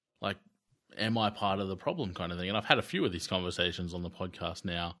 Am I part of the problem kind of thing? And I've had a few of these conversations on the podcast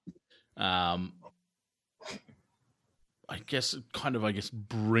now. I guess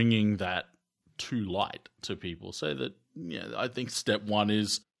bringing that to light to people so that, I think step one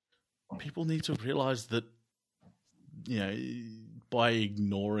is people need to realize that, by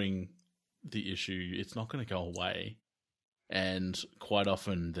ignoring the issue, it's not going to go away. And quite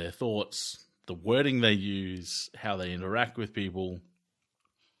often their thoughts, the wording they use, how they interact with people,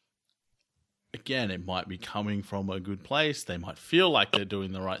 again, it might be coming from a good place. They might feel like they're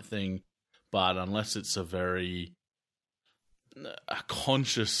doing the right thing, but unless it's a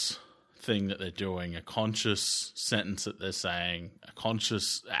conscious thing that they're doing, a conscious sentence that they're saying, a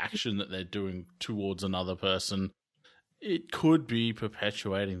conscious action that they're doing towards another person, it could be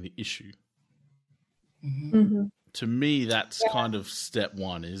perpetuating the issue. Mm-hmm. To me, that's kind of step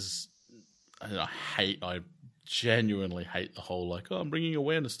one. Is I genuinely hate the whole I'm bringing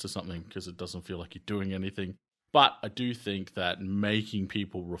awareness to something, because it doesn't feel like you're doing anything. But I do think that making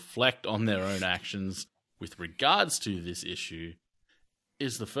people reflect on their own actions with regards to this issue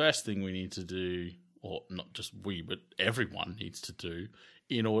is the first thing we need to do, or not just we, but everyone needs to do,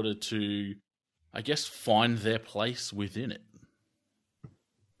 in order to, I guess, find their place within it.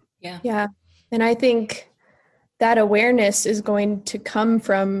 Yeah. And I think that awareness is going to come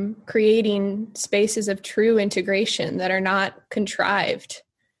from creating spaces of true integration that are not contrived,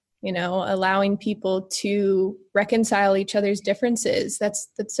 allowing people to reconcile each other's differences. That's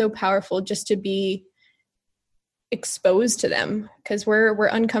so powerful, just to be exposed to them, because we're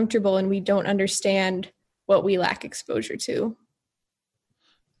uncomfortable and we don't understand what we lack exposure to.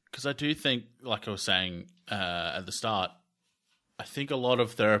 Because I do think, like I was saying at the start, I think a lot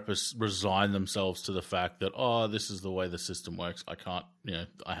of therapists resign themselves to the fact that, this is the way the system works. I can't,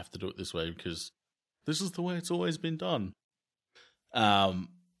 I have to do it this way because this is the way it's always been done. But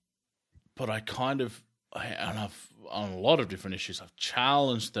I kind of, and I've, on a lot of different issues, I've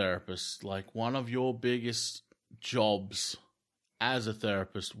challenged therapists, one of your biggest jobs as a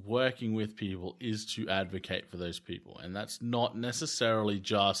therapist working with people is to advocate for those people. And that's not necessarily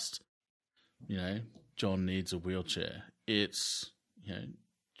just, John needs a wheelchair. It's,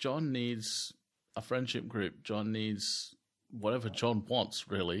 John needs a friendship group. John needs whatever John wants,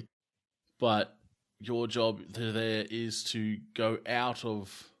 really. But your job there is to go out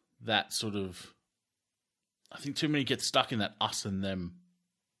of that sort of, I think too many get stuck in that us and them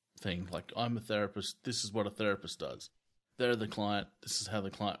thing. Like, I'm a therapist. This is what a therapist does. They're the client. This is how the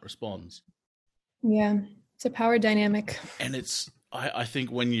client responds. Yeah, it's a power dynamic. And I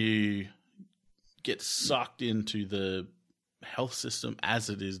think when you get sucked into the health system as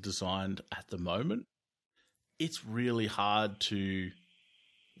it is designed at the moment, it's really hard to,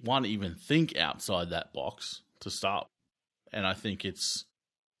 one, even think outside that box to start. And I think it's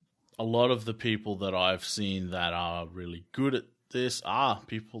a lot of the people that I've seen that are really good at this are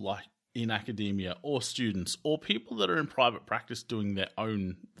people like in academia or students or people that are in private practice doing their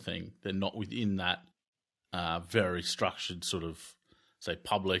own thing. They're not within that very structured sort of, say,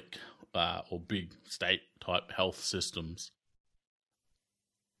 public or big state type health systems.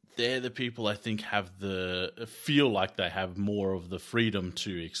 They're the people I think feel like they have more of the freedom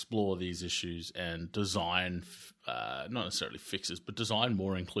to explore these issues and design, not necessarily fixes, but design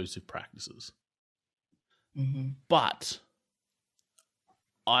more inclusive practices. Mm-hmm. But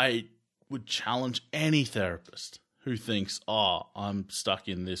I would challenge any therapist who thinks, I'm stuck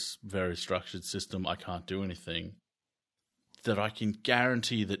in this very structured system, I can't do anything, that I can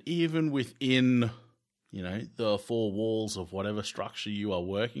guarantee that even within, the four walls of whatever structure you are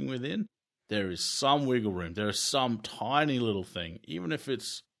working within, there is some wiggle room. There is some tiny little thing, even if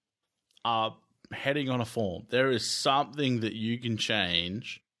it's heading on a form, there is something that you can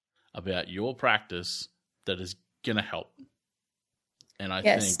change about your practice that is going to help. And I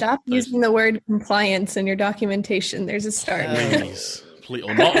think stop using the word compliance in your documentation. There's a start. Please,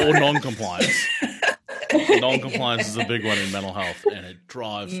 or non-compliance. Non-compliance is a big one in mental health, and it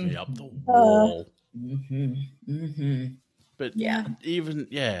drives me up the wall. But even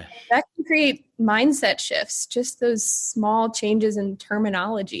that can create mindset shifts. Just those small changes in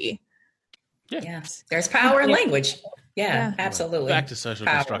terminology. Yeah. Yes, there's power in language. Yeah, absolutely. Back to social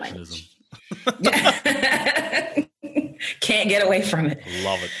constructionism. Can't get away from it.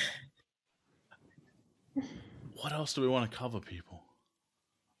 Love it. What else do we want to cover, people?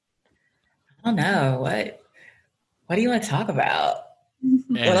 I don't know. What do you want to talk about?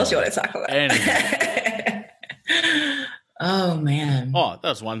 What else do you want to talk about? Oh, man. Oh,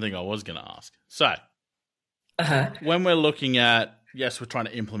 that's one thing I was going to ask. So, when we're looking at, yes, we're trying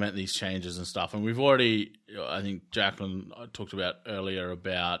to implement these changes and stuff, and we've already, I think Jacqueline talked about earlier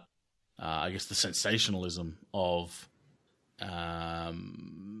about, I guess, the sensationalism of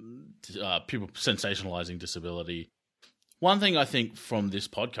people sensationalizing disability. One thing I think from this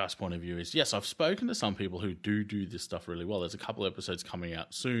podcast point of view is, yes, I've spoken to some people who do this stuff really well. There's a couple of episodes coming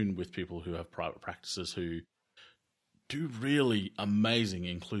out soon with people who have private practices who do really amazing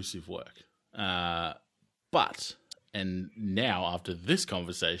inclusive work. But, and now after this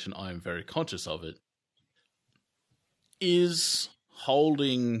conversation, I am very conscious of it, is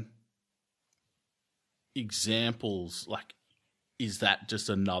holding examples, like, is that just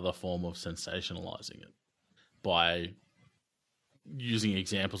another form of sensationalizing it by using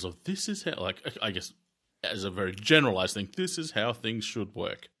examples of this is how, like, I guess as a very generalized thing, this is how things should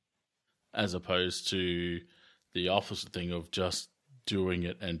work, as opposed to the opposite thing of just doing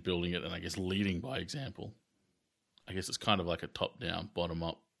it and building it and I guess leading by example. I guess it's kind of like a top-down,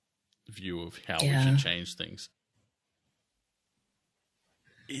 bottom-up view of how we should change things.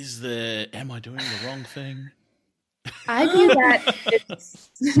 Am I doing the wrong thing? I view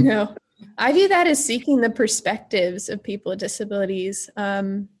that as seeking the perspectives of people with disabilities.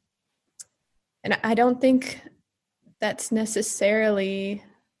 And I don't think that's necessarily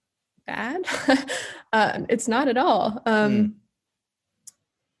bad. It's not at all. I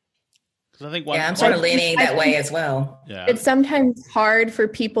think I'm sort of leaning that way as well. Yeah. It's sometimes hard for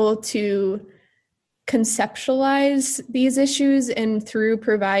people to conceptualize these issues, and through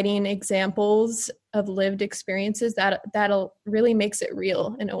providing examples of lived experiences, that'll really makes it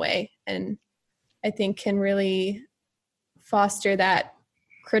real in a way, and I think can really foster that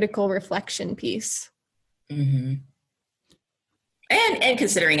critical reflection piece. Mm-hmm. And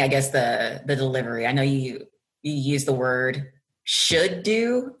considering, I guess, the delivery, I know you use the word should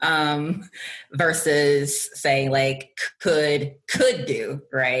do versus saying like could do,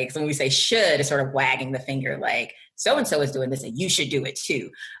 right? Because when we say should, it's sort of wagging the finger like so-and-so is doing this and you should do it too.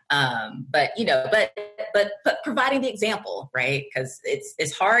 But providing the example, right? Because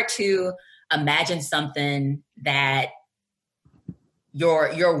it's hard to imagine something that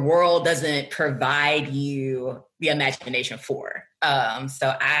your world doesn't provide you the imagination for.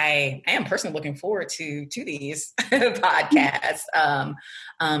 So I am personally looking forward to these podcasts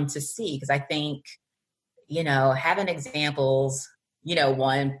to see, because I think, having examples,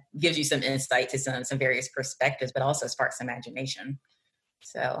 one gives you some insight to some various perspectives, but also sparks imagination.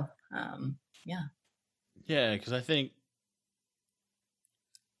 So, Yeah, because I think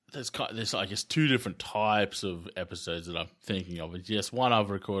there's I guess two different types of episodes that I'm thinking of. It's yes, one I've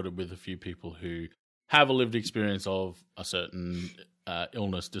recorded with a few people who have a lived experience of a certain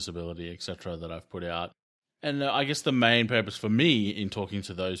illness, disability, etc. that I've put out, and I guess the main purpose for me in talking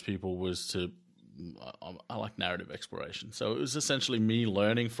to those people was to I like narrative exploration. So it was essentially me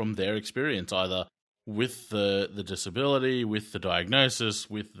learning from their experience, either with the disability, with the diagnosis,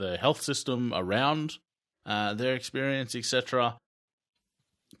 with the health system around their experience, etc.,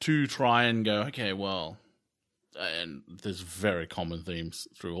 to try and go, okay, well, and there's very common themes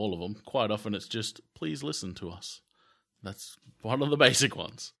through all of them. Quite often it's just, please listen to us. That's one of the basic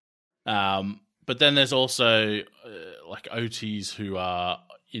ones. But then there's also like OTs who are,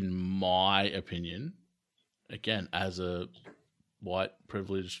 in my opinion, again, as a white,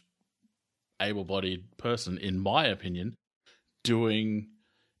 privileged, able-bodied person, in my opinion, doing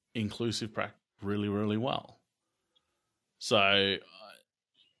inclusive practice really, really well. So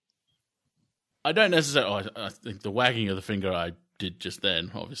I don't necessarily, I think the wagging of the finger I did just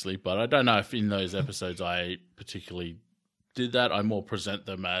then, obviously, but I don't know if in those episodes I particularly did that. I more present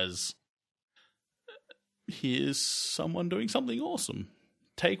them as, here's someone doing something awesome.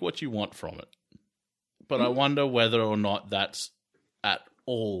 Take what you want from it. But I wonder whether or not that's at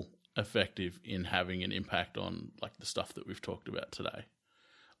all effective in having an impact on like the stuff that we've talked about today.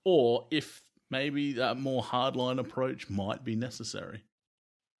 Or if maybe that more hardline approach might be necessary.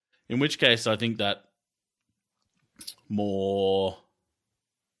 In which case, I think that more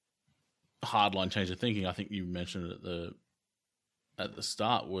hardline change of thinking, I think you mentioned it at the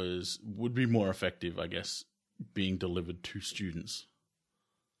start, would be more effective, I guess, being delivered to students.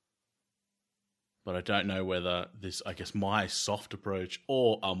 But I don't know whether this, I guess, my soft approach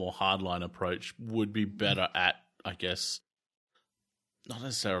or a more hardline approach would be better at, I guess, not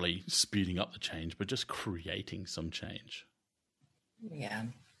necessarily speeding up the change, but just creating some change. Yeah.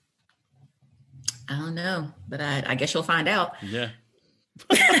 I don't know, but I guess you'll find out. Yeah.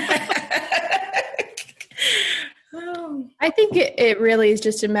 I think it really is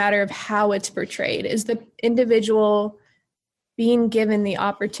just a matter of how it's portrayed. Is the individual being given the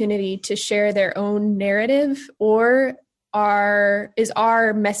opportunity to share their own narrative, or is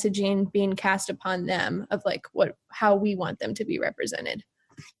our messaging being cast upon them of like how we want them to be represented?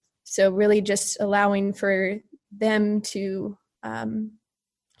 So really just allowing for them to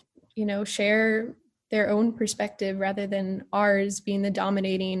share their own perspective rather than ours being the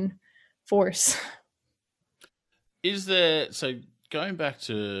dominating force. So going back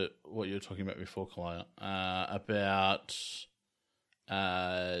to what you were talking about before, Kalaya, about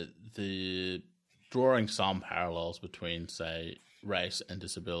the drawing some parallels between, say, race and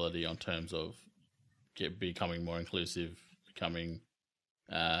disability on terms of becoming more inclusive, becoming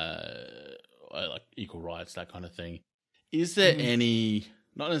like equal rights, that kind of thing. Is there any,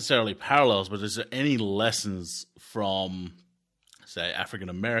 not necessarily parallels, but is there any lessons from, say, African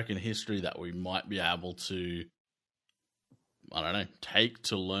American history that we might be able to, I don't know, take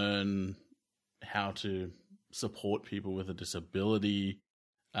to learn how to support people with a disability,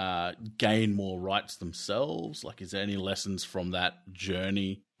 gain more rights themselves? Like, is there any lessons from that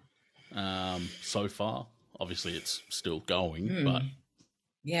journey so far? Obviously, it's still going, but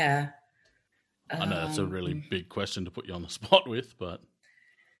yeah, I know that's a really big question to put you on the spot with, but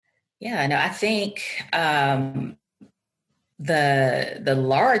yeah, no, I think the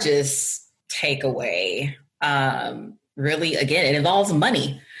largest takeaway, really, again, it involves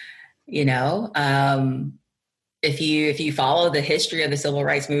money. If you follow the history of the civil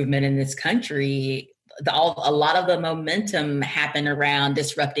rights movement in this country, a lot of the momentum happened around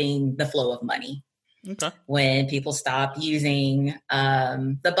disrupting the flow of money. Okay. When people stopped using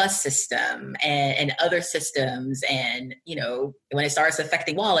the bus system and other systems, and when it starts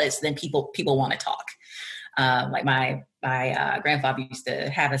affecting wallets, then people want to talk. Like my grandfather used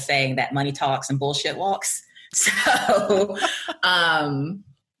to have a saying that money talks and bullshit walks. So when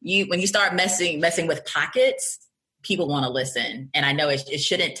you start messing with pockets, people want to listen. And I know it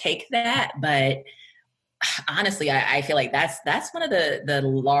shouldn't take that, but honestly, I feel like that's one of the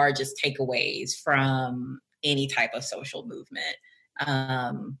largest takeaways from any type of social movement,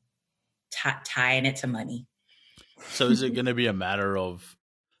 tying it to money. So is it going to be a matter of,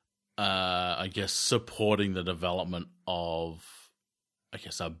 I guess, supporting the development of, I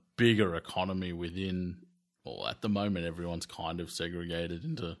guess, a bigger economy within, well, at the moment, everyone's kind of segregated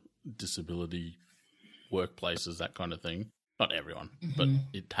into disability workplaces, that kind of thing. Not everyone, but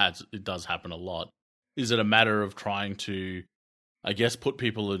it does happen a lot. Is it a matter of trying to, I guess, put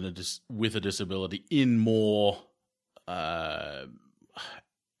people with a disability in more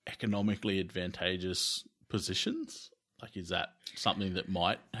economically advantageous positions? Like, is that something that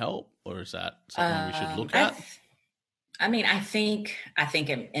might help, or is that something we should look at? I think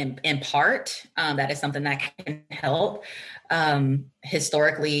in part that is something that can help.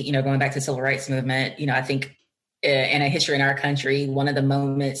 Historically, going back to the civil rights movement, I think in a history in our country, one of the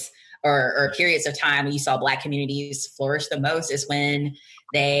moments or periods of time when you saw Black communities flourish the most is when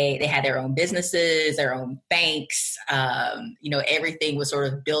they had their own businesses, their own banks. Everything was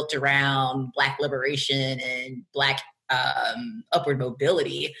sort of built around Black liberation and Black upward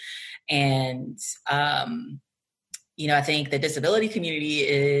mobility. And, I think the disability community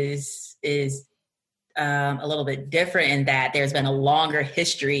is a little bit different in that there's been a longer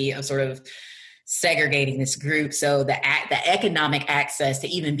history of sort of segregating this group. So the economic access to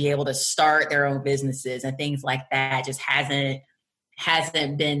even be able to start their own businesses and things like that just hasn't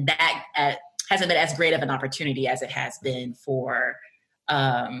been as great of an opportunity as it has been for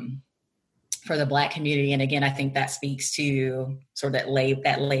the Black community. And again, I think that speaks to sort of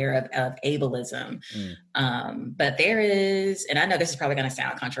that layer of ableism. But there is, and I know this is probably going to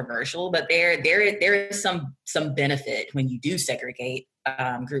sound controversial, but there is some benefit when you do segregate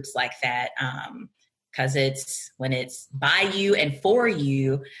groups like that, because when it's by you and for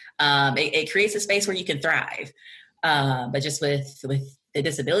you, it creates a space where you can thrive. But just with the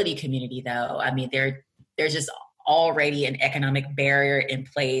disability community, though, there's just already an economic barrier in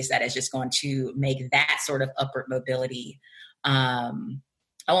place that is just going to make that sort of upward mobility, I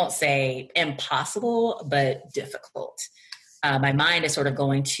won't say impossible, but difficult. My mind is sort of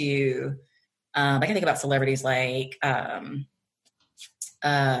going to, I can think about celebrities like, name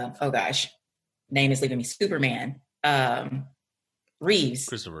is leaving me, Superman, Reeves.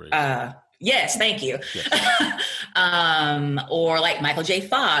 Christopher Reeves. Yes, thank you. Yes. Or like Michael J.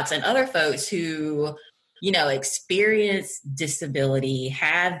 Fox and other folks who, experience disability,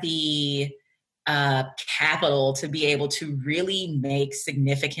 have the capital to be able to really make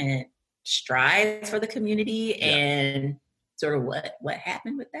significant strides for the community. Yeah. And sort of what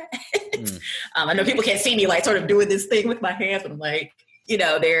happened with that. I know people can't see me like sort of doing this thing with my hands, but I'm like,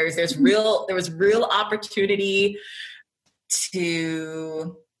 there was real opportunity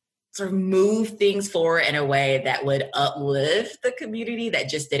to sort of move things forward in a way that would uplift the community that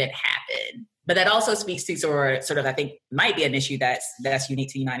just didn't happen. But that also speaks to sort of, I think, might be an issue that's unique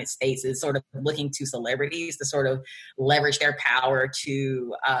to the United States, is sort of looking to celebrities to sort of leverage their power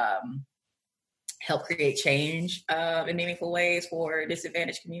to help create change in meaningful ways for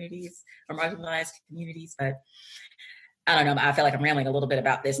disadvantaged communities or marginalized communities. But I don't know. I feel like I'm rambling a little bit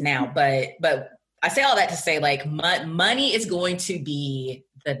about this now, but I say all that to say, like, money is going to be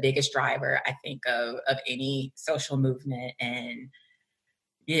the biggest driver, I think, of any social movement, and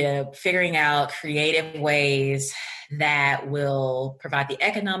figuring out creative ways that will provide the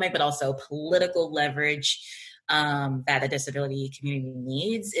economic but also political leverage that the disability community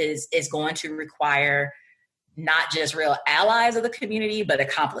needs is going to require not just real allies of the community, but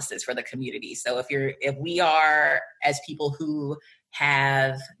accomplices for the community. So if we are, as people who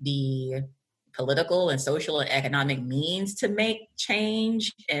have the political and social and economic means to make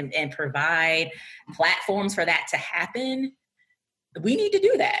change and provide platforms for that to happen, we need to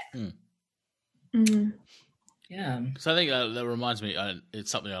do that. Yeah. So I think that reminds me,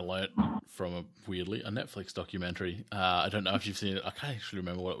 it's something I learned from a Netflix documentary. I don't know if you've seen it. I can't actually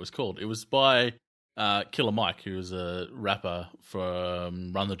remember what it was called. It was by Killer Mike, who was a rapper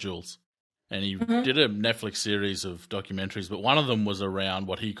from Run the Jewels. And he did a Netflix series of documentaries, but one of them was around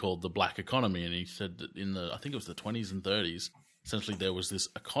what he called the black economy. And he said that I think it was the 20s and 30s, essentially there was this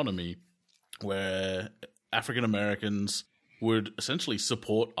economy where African Americans would essentially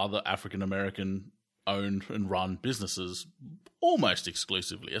support other African American owned and run businesses almost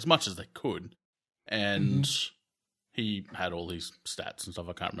exclusively, as much as they could. And he had all these stats and stuff.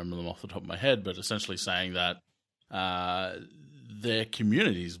 I can't remember them off the top of my head, but essentially saying that their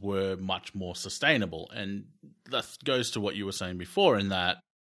communities were much more sustainable. And that goes to what you were saying before, in that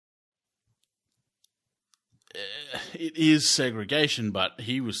it is segregation, but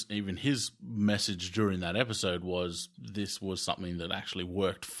his message during that episode was this was something that actually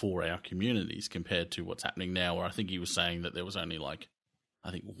worked for our communities compared to what's happening now, where I think he was saying that there was only 1%.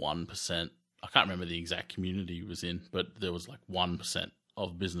 I can't remember the exact community he was in, but there was 1%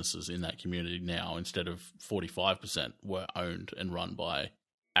 of businesses in that community now, instead of 45% were owned and run by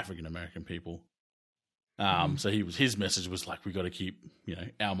African American people. So his message was we got to keep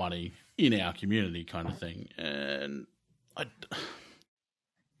our money in our community, kind of thing. And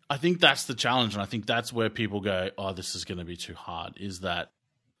I think that's the challenge, and I think that's where people go, oh, this is going to be too hard, is that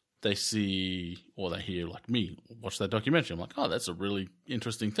they see or they hear, like me, watch that documentary. I'm like, oh, that's a really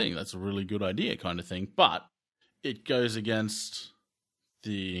interesting thing. That's a really good idea, kind of thing. But it goes against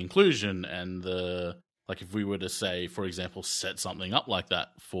the inclusion and the, like if we were to say, for example, set something up like that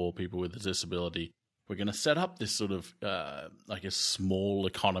for people with a disability, we're going to set up this sort of like a small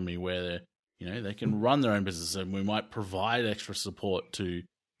economy where, you know, they can run their own business, and we might provide extra support to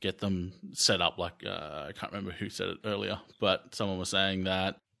get them set up. Like I can't remember who said it earlier, but someone was saying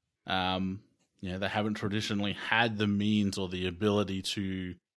that you know, they haven't traditionally had the means or the ability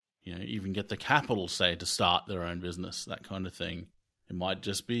to, you know, even get the capital, say, to start their own business, that kind of thing. It might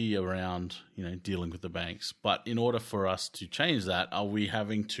just be around, you know, dealing with the banks. But in order for us to change that, are we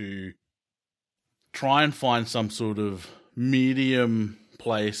having to try and find some sort of medium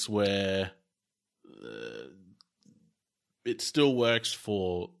place where it still works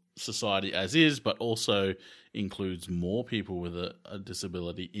for society as is, but also includes more people with a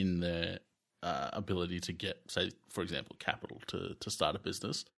disability in their ability to get, say, for example, capital to start a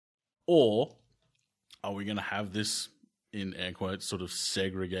business? Or are we going to have this, in air quotes, sort of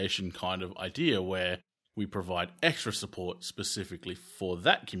segregation kind of idea where we provide extra support specifically for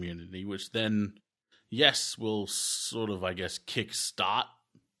that community, which then, yes, will sort of, I guess, kickstart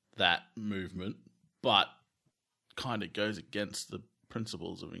that movement, but kind of goes against the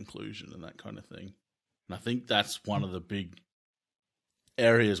principles of inclusion and that kind of thing. And I think that's one of the big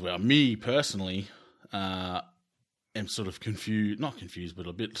areas where me personally am sort of not confused, but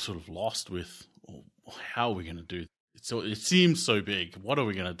a bit sort of lost with, how are we going to do it? So it seems so big. What are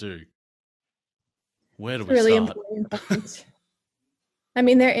we going to do? Where do we really start? Important. I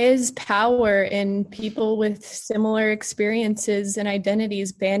mean, there is power in people with similar experiences and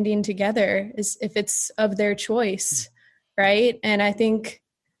identities banding together, if it's of their choice, right? And I think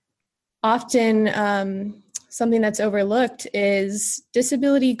often something that's overlooked is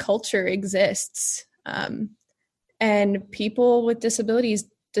disability culture exists. And people with disabilities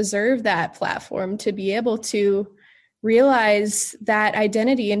deserve that platform to be able to realize that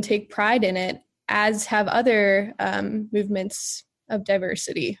identity and take pride in it, as have other movements of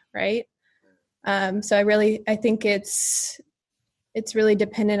diversity, right? So I think it's really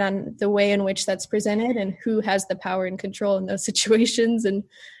dependent on the way in which that's presented and who has the power and control in those situations,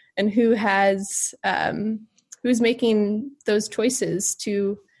 and who has who's making those choices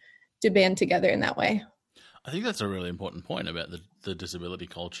to band together in that way. I think that's a really important point about the disability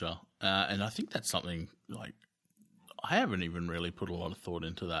culture, and I think that's something like I haven't even really put a lot of thought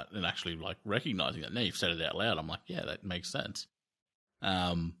into that, and actually like recognizing that. Now you've said it out loud, I'm like, yeah, that makes sense.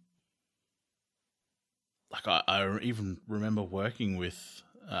 Like I even remember working with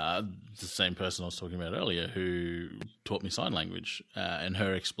the same person I was talking about earlier, who taught me sign language, and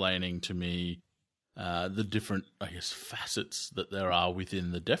her explaining to me the different, I guess, facets that there are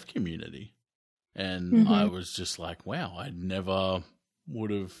within the deaf community. And I was just like, wow, I never would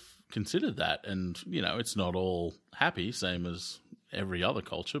have considered that. And, you know, it's not all happy, same as every other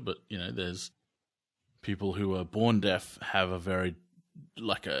culture, but, you know, there's people who are born deaf have a very,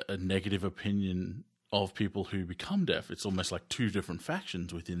 like a negative opinion of people who become deaf. It's almost like two different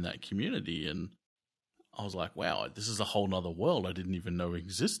factions within that community. And I was like, wow, this is a whole nother world I didn't even know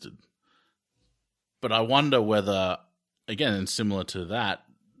existed. But I wonder whether, again, and similar to that,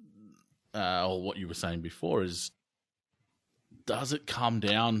 or what you were saying before, is does it come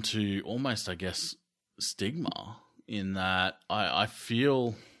down to almost, I guess, stigma, in that I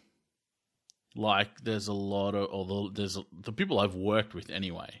feel like there's a lot of, although there's the people I've worked with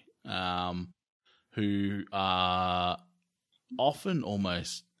anyway, who are often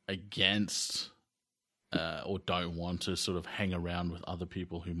almost against or don't want to sort of hang around with other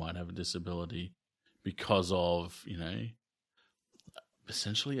people who might have a disability because of, you know,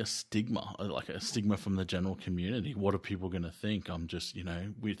 essentially a stigma, like a stigma from the general community. What are people going to think? I'm just, you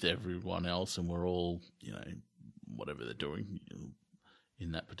know, with everyone else, and we're all, you know, whatever they're doing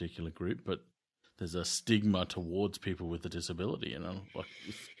in that particular group. But there's a stigma towards people with a disability, and like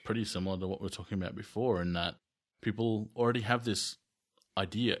it's pretty similar to what we were talking about before, in that people already have this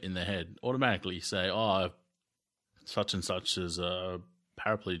idea in their head, automatically say, oh, such and such is a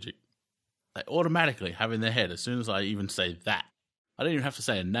paraplegic. They automatically have in their head, as soon as I even say that, I don't even have to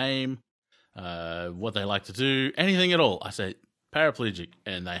say a name, what they like to do, anything at all. I say paraplegic,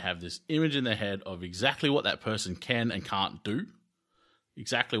 and they have this image in their head of exactly what that person can and can't do,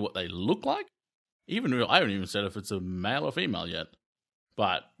 exactly what they look like. Even I haven't even said if it's a male or female yet,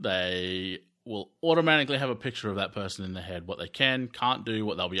 but they will automatically have a picture of that person in their head, what they can, can't do,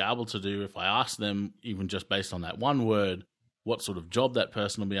 what they'll be able to do. If I ask them, even just based on that one word, what sort of job that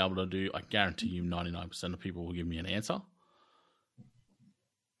person will be able to do, I guarantee you 99% of people will give me an answer.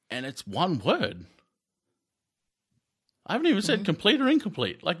 And it's one word. I haven't even said complete or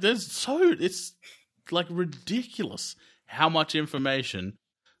incomplete. Like it's like ridiculous how much information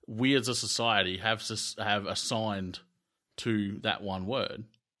we as a society have assigned to that one word.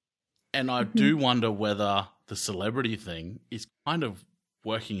 And I do wonder whether the celebrity thing is kind of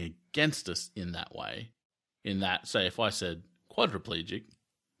working against us in that way. In that, say, if I said quadriplegic,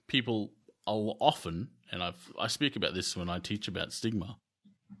 people are often, and I speak about this when I teach about stigma,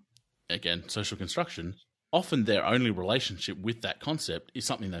 again, social construction, often their only relationship with that concept is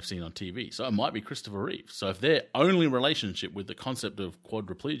something they've seen on TV. So it might be Christopher Reeve. So if their only relationship with the concept of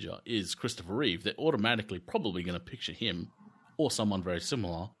quadriplegia is Christopher Reeve, they're automatically probably going to picture him or someone very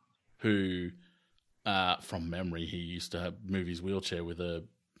similar who, from memory, he used to move his wheelchair with a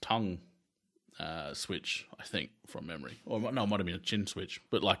tongue switch, I think, from memory. Or no, it might have been a chin switch.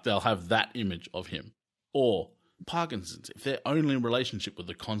 But like they'll have that image of him. Or Parkinson's. If their only relationship with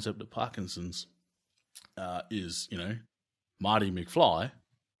the concept of Parkinson's is, you know, Marty McFly,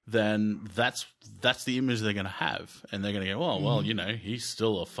 then that's the image they're going to have. And they're going to go, oh, well, you know, he's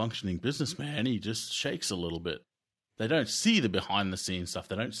still a functioning businessman. He just shakes a little bit. They don't see the behind the scenes stuff.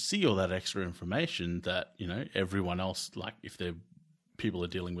 They don't see all that extra information that, you know, everyone else, like if they're people are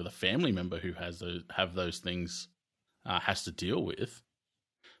dealing with a family member who have those things, has to deal with.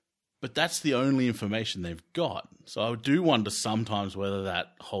 But that's the only information they've got. So I do wonder sometimes whether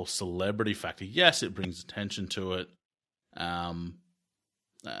that whole celebrity factor, yes, it brings attention to it.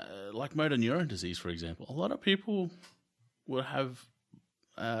 Like motor neuron disease, for example. A lot of people will have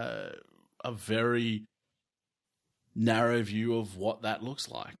a very narrow view of what that looks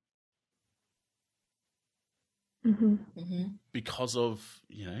like. Because of,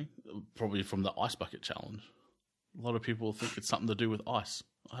 you know, probably from the ice bucket challenge. A lot of people think it's something to do with ice.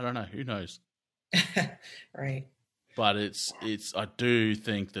 I don't know. Who knows? Right. But it's. I do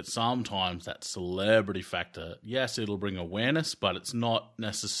think that sometimes that celebrity factor, yes, it'll bring awareness, but it's not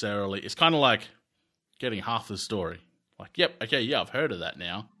necessarily. It's kind of like getting half the story. Like, yep, okay, yeah, I've heard of that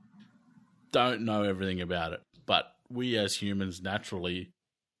now. Don't know everything about it. But we as humans naturally,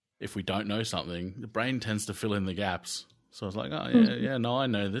 if we don't know something, the brain tends to fill in the gaps. So it's like, oh, yeah, no, I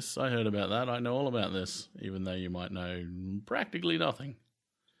know this. I heard about that. I know all about this, even though you might know practically nothing.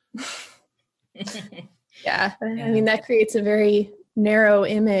 Yeah, I mean, that creates a very narrow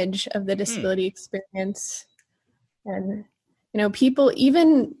image of the disability experience. And, you know, people,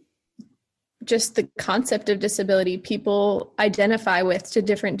 even just the concept of disability, people identify with to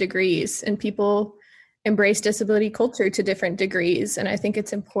different degrees, and people embrace disability culture to different degrees. And I think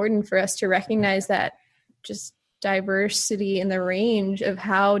it's important for us to recognize that just diversity in the range of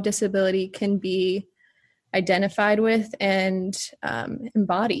how disability can be identified with and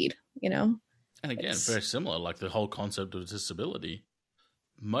embodied, you know? And again, very similar, like the whole concept of disability.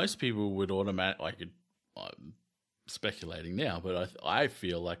 Most people would I'm speculating now, but I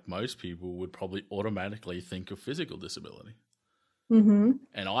feel like most people would probably automatically think of physical disability. And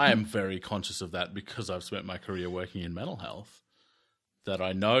I am very conscious of that because I've spent my career working in mental health, that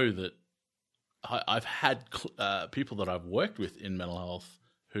I know that I've had people that I've worked with in mental health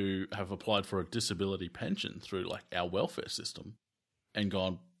who have applied for a disability pension through like our welfare system and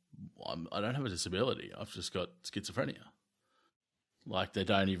gone, I don't have a disability. I've just got schizophrenia. Like they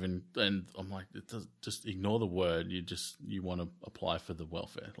don't even, and I'm like, just ignore the word. You want to apply for the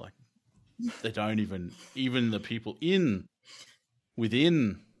welfare. Like they don't even the people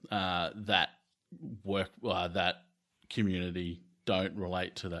within that work, that community don't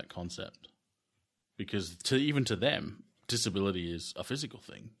relate to that concept. Because even to them, disability is a physical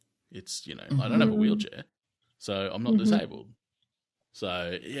thing. It's, you know, I don't have a wheelchair, so I'm not disabled.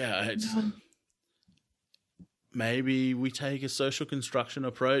 So, yeah, maybe we take a social construction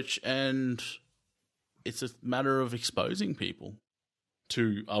approach and it's a matter of exposing people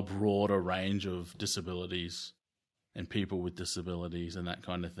to a broader range of disabilities and people with disabilities and that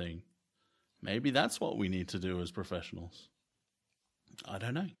kind of thing. Maybe that's what we need to do as professionals. I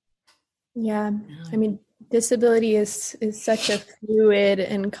don't know. Yeah, I mean, disability is such a fluid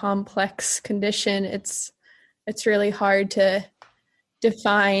and complex condition. It's really hard to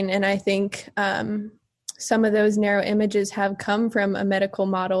define, and I think some of those narrow images have come from a medical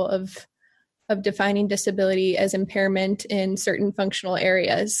model of defining disability as impairment in certain functional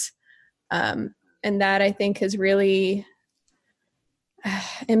areas, and that I think has really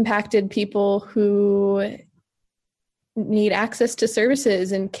impacted people who need access to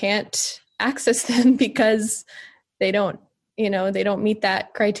services and can't access them because they don't meet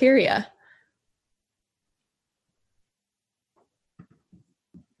that criteria.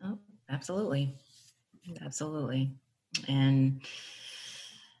 Oh, absolutely. And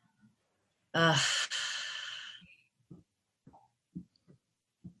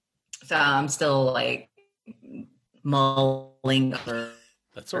So I'm still like mulling over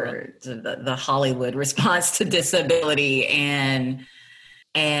That's all right. the Hollywood response to disability and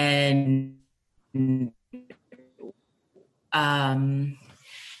there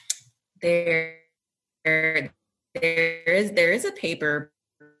is a paper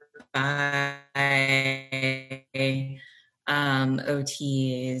by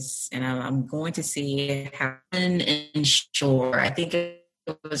OTs, and I'm going to see how and sure. I think it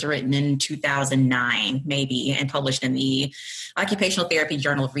was written in 2009, maybe, and published in the Occupational Therapy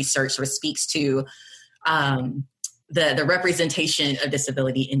Journal of Research, which speaks to the representation of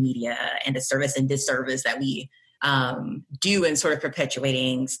disability in media and the service and disservice that we do in sort of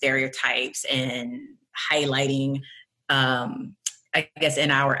perpetuating stereotypes and highlighting, I guess, in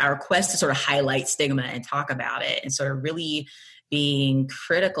our quest to sort of highlight stigma and talk about it, and sort of really being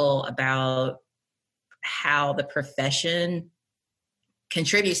critical about how the profession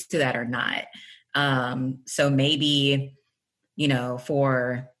contributes to that or not. So maybe,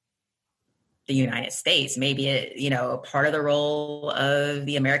 for the United States, maybe part of the role of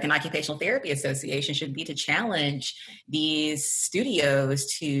the American Occupational Therapy Association should be to challenge these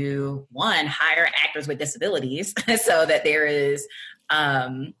studios to, one, hire actors with disabilities so that there is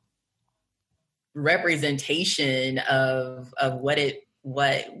representation of what it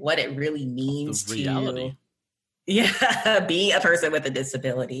really means the reality. to be a person with a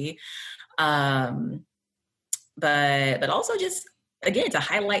disability, but also just, again, to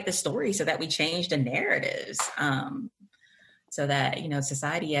highlight the story so that we change the narratives, so that,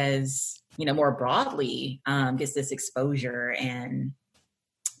 society as, more broadly gets this exposure and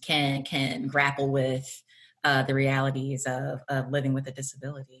can grapple with the realities of living with a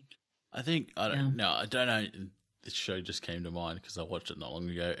disability. I think, I don't know. This show just came to mind because I watched it not long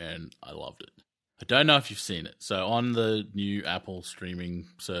ago and I loved it. I don't know if you've seen it. So on the new Apple streaming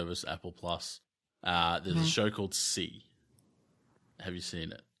service, Apple Plus, there's a show called C. Have you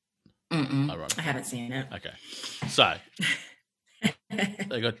seen it? I haven't seen it. Okay. So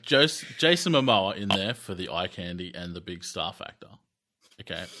they got Jason Momoa in there for the eye candy and the big star factor.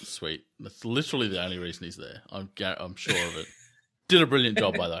 Okay, sweet. That's literally the only reason he's there. I'm sure of it. Did a brilliant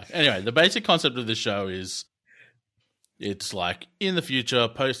job, by the way. Anyway, the basic concept of this show is it's like in the future,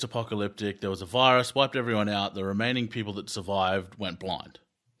 post-apocalyptic, there was a virus, wiped everyone out. The remaining people that survived went blind.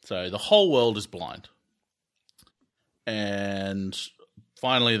 So the whole world is blind. And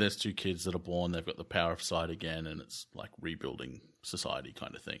finally, there's two kids that are born. They've got the power of sight again, and it's like rebuilding society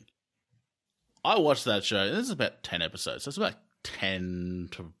kind of thing. I watched that show. This is about 10 episodes. So it's about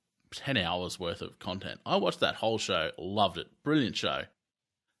 10 hours worth of content. I watched that whole show. Loved it. Brilliant show.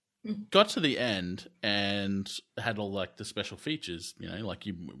 Got to the end and had all like the special features, like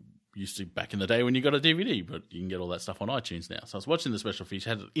you used to back in the day when you got a DVD, but you can get all that stuff on iTunes now. So I was watching the special features,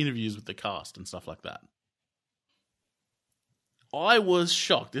 had interviews with the cast and stuff like that. I was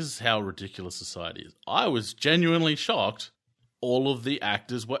shocked. This is how ridiculous society is. I was genuinely shocked all of the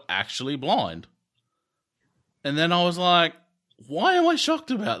actors were actually blind. And then I was like, why am I shocked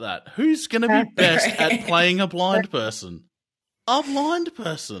about that? Who's going to be best at playing a blind person? A blind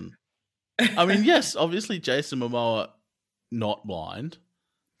person. I mean, yes, obviously Jason Momoa not blind,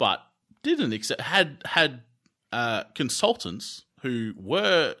 but didn't accept had consultants who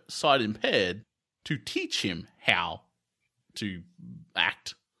were sight impaired to teach him how to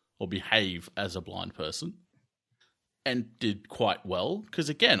act or behave as a blind person, and did quite well because,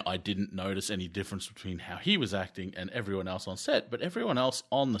 again, I didn't notice any difference between how he was acting and everyone else on set, but everyone else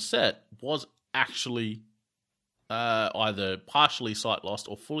on the set was actually either partially sight lost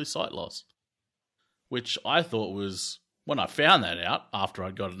or fully sight lost, which I thought was, when I found that out after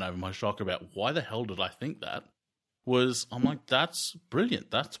I'd gotten over my shock about why the hell did I think that, I'm like, that's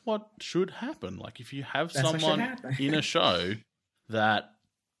brilliant. That's what should happen. Like, if you have someone in a show that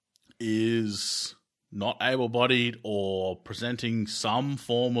is not able-bodied or presenting some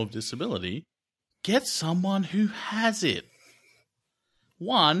form of disability, get someone who has it.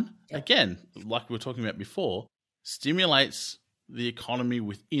 One, again, like we were talking about before, stimulates the economy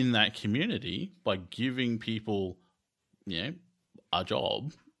within that community by giving people, a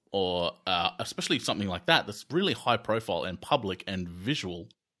job, or especially something like that that's really high profile and public and visual.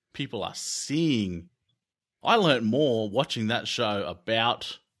 People are seeing. I learned more watching that show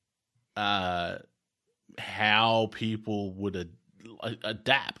about how people would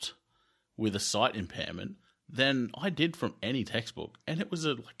adapt with a sight impairment than I did from any textbook. And it was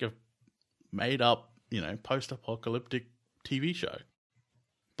like a made up, post-apocalyptic TV show.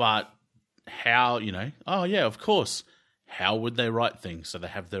 But how, oh yeah, of course, how would they write things so they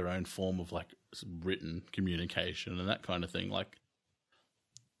have their own form of like written communication and that kind of thing? Like,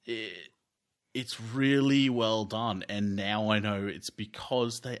 it's really well done. And now I know it's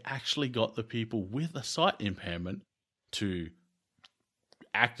because they actually got the people with a sight impairment to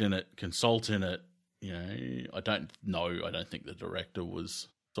act in it, consult in it. You know, I don't think the director was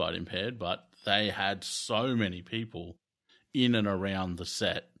sight impaired, but they had so many people in and around the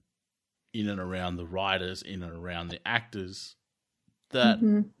set, in and around the writers, in and around the actors, that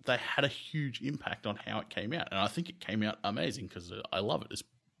they had a huge impact on how it came out. And I think it came out amazing because I love it. It's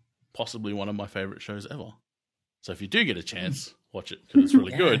possibly one of my favorite shows ever. So if you do get a chance, watch it because it's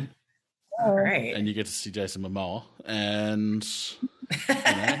really good. All right. And you get to see Jason Momoa and,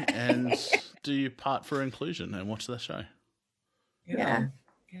 and do your part for inclusion and watch that show. Yeah.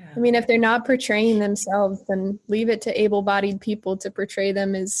 I mean, if they're not portraying themselves, then leave it to able-bodied people to portray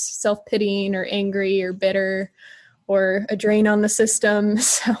them as self-pitying or angry or bitter or a drain on the system.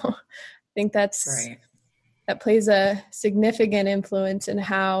 So I think that plays a significant influence in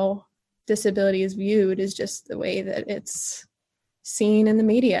how disability is viewed, is just the way that it's seen in the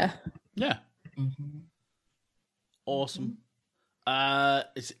media. Yeah. Awesome.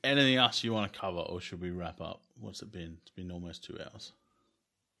 Is anything else you want to cover, or should we wrap up? What's it been? It's been almost 2 hours.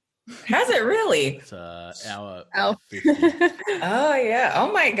 Has it really? It's hour 50. Oh yeah.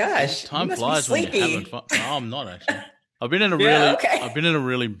 Oh my gosh. Time flies when you're having fun. No, I'm not actually. I've been in a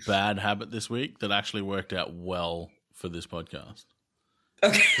really bad habit this week that actually worked out well for this podcast.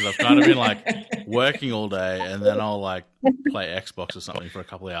 Okay. Because I've kind of been like working all day, and then I'll like play Xbox or something for a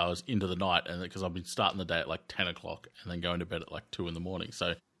couple of hours into the night, and because I've been starting the day at like 10 o'clock and then going to bed at like 2 a.m.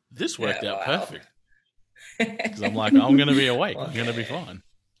 So this worked out perfect. Because I'm like, I'm going to be awake. I'm going to be fine.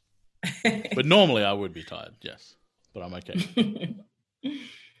 But normally I would be tired, yes. But I'm okay.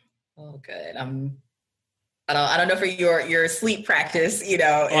 Oh, good. I don't know for your sleep practice, you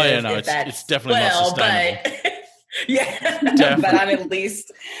know. Oh, yeah, no, it's definitely not sustainable. But yeah, Definitely. but I'm at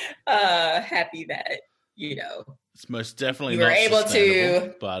least happy that, you know, it's most definitely you were not able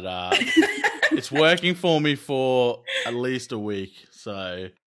to. But it's working for me for at least a week, so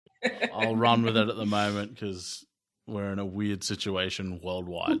I'll run with it at the moment because we're in a weird situation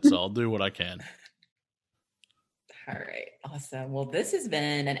worldwide. So I'll do what I can. All right, awesome. Well, this has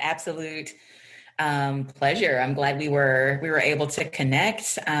been an absolute pleasure. I'm glad we were able to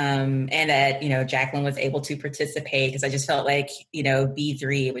connect, and that, you know, Jacqueline was able to participate, because I just felt like, you know,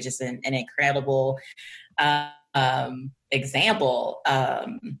 B3 was just an incredible example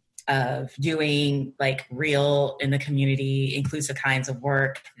of doing like real in the community inclusive kinds of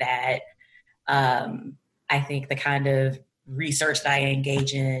work that I think the kind of research that I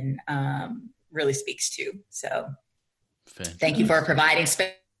engage in really speaks to. So Thank you for providing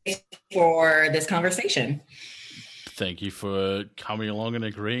space for this conversation. Thank you for coming along and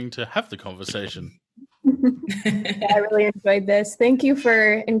agreeing to have the conversation. I really enjoyed this. Thank you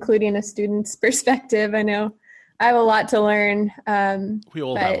for including a student's perspective. I know I have a lot to learn. We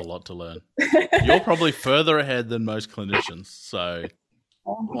all have a lot to learn. You're probably further ahead than most clinicians, so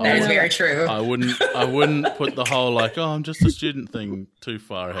that is very true. I wouldn't put the whole like, oh, I'm just a student thing too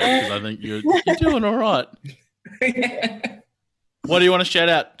far ahead, because I think you're doing all right. What do you want to shout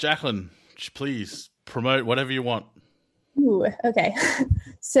out, Jacqueline? Please promote whatever you want. Ooh, okay.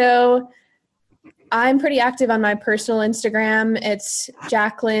 So I'm pretty active on my personal Instagram. It's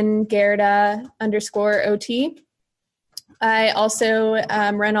Jacqueline Gerda _OT. I also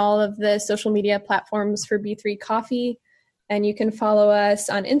run all of the social media platforms for B3 Coffee, and you can follow us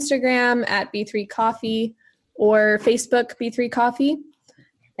on Instagram at B3 Coffee or Facebook B3 Coffee.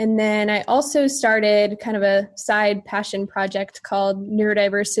 And then I also started kind of a side passion project called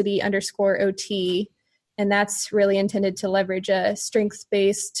Neurodiversity _OT. And that's really intended to leverage a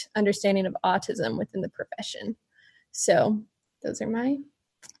strengths-based understanding of autism within the profession. So those are my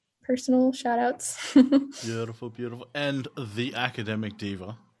personal shout outs. Beautiful, beautiful. And the Academic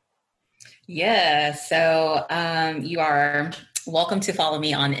Diva. Yeah, so you are welcome to follow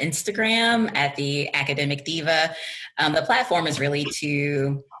me on Instagram at the Academic Diva. The platform is really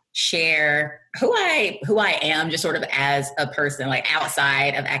to share who I am, just sort of as a person, like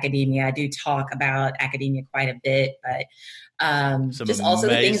outside of academia. I do talk about academia quite a bit, but just also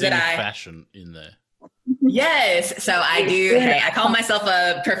the things that I fashion in there. Yes, so I do. Hey, I call myself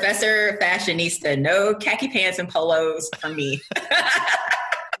a professor fashionista. No khaki pants and polos for me.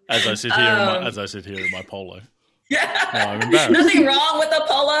 As I sit here in my polo. Yeah. No, I'm embarrassed. Nothing wrong with a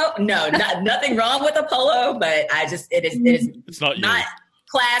polo. No, nothing wrong with a polo, but it's not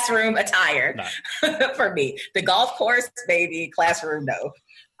classroom attire for me. The golf course, maybe. Classroom, no.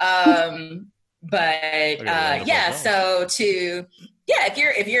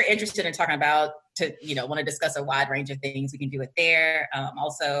 If you're interested in talking about want to discuss a wide range of things, we can do it there.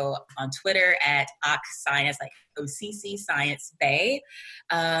 Also on Twitter at OCC Science, like OCC Science Bay.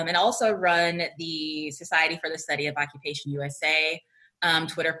 And also run the Society for the Study of Occupation USA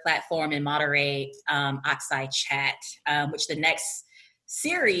Twitter platform and moderate Oxide Chat, which the next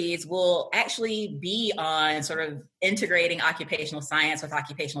series will actually be on sort of integrating occupational science with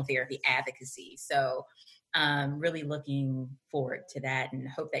occupational therapy advocacy. So really looking forward to that and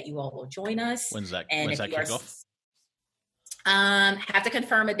hope that you all will join us. When's that kick off? Have to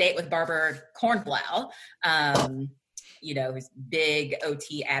confirm a date with Barbara Kornblau, who's big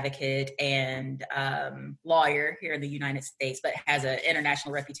OT advocate and lawyer here in the United States, but has an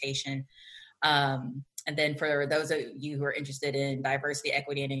international reputation. And then for those of you who are interested in diversity,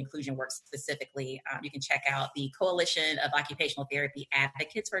 equity, and inclusion work specifically, you can check out the Coalition of Occupational Therapy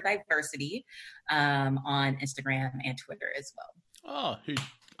Advocates for Diversity on Instagram and Twitter as well. Oh,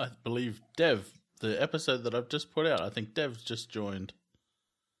 I believe Dev, the episode that I've just put out, I think Dev's just joined.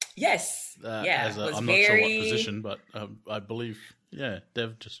 Yes. I'm not sure what position, but I believe,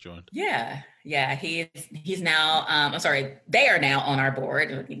 Dev just joined. Yeah. He's now, they are now on our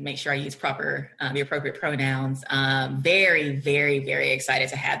board. Make sure I use the appropriate pronouns. Very, very, very excited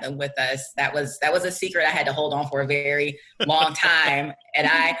to have them with us. That was a secret I had to hold on for a very long time. And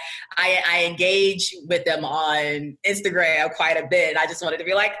I engage with them on Instagram quite a bit. I just wanted to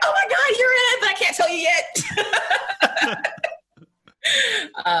be like, oh my God, you're in it, but I can't tell you yet.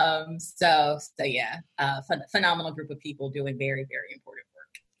 Phenomenal group of people doing very, very important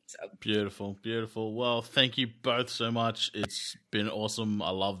work. So beautiful. Well, thank you both so much. It's been awesome. I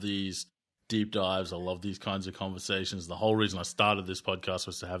love these deep dives. I love these kinds of conversations. The whole reason I started this podcast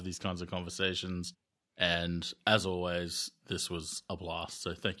was to have these kinds of conversations. And as always, this was a blast.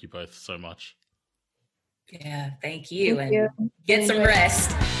 So thank you both so much. Yeah, thank you. Get some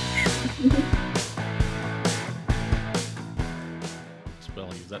rest.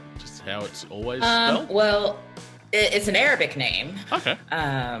 Is that just how it's always spelled? Well, it's an Arabic name. Okay.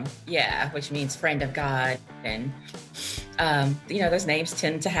 Which means friend of God. And, those names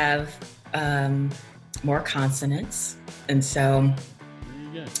tend to have more consonants. And so,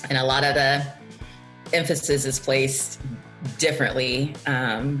 and a lot of the emphasis is placed differently.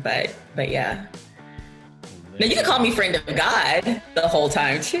 But yeah. Now, you can call me friend of God the whole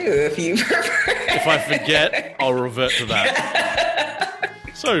time, too, if you prefer. If I forget, I'll revert to that.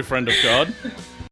 So, friend of God.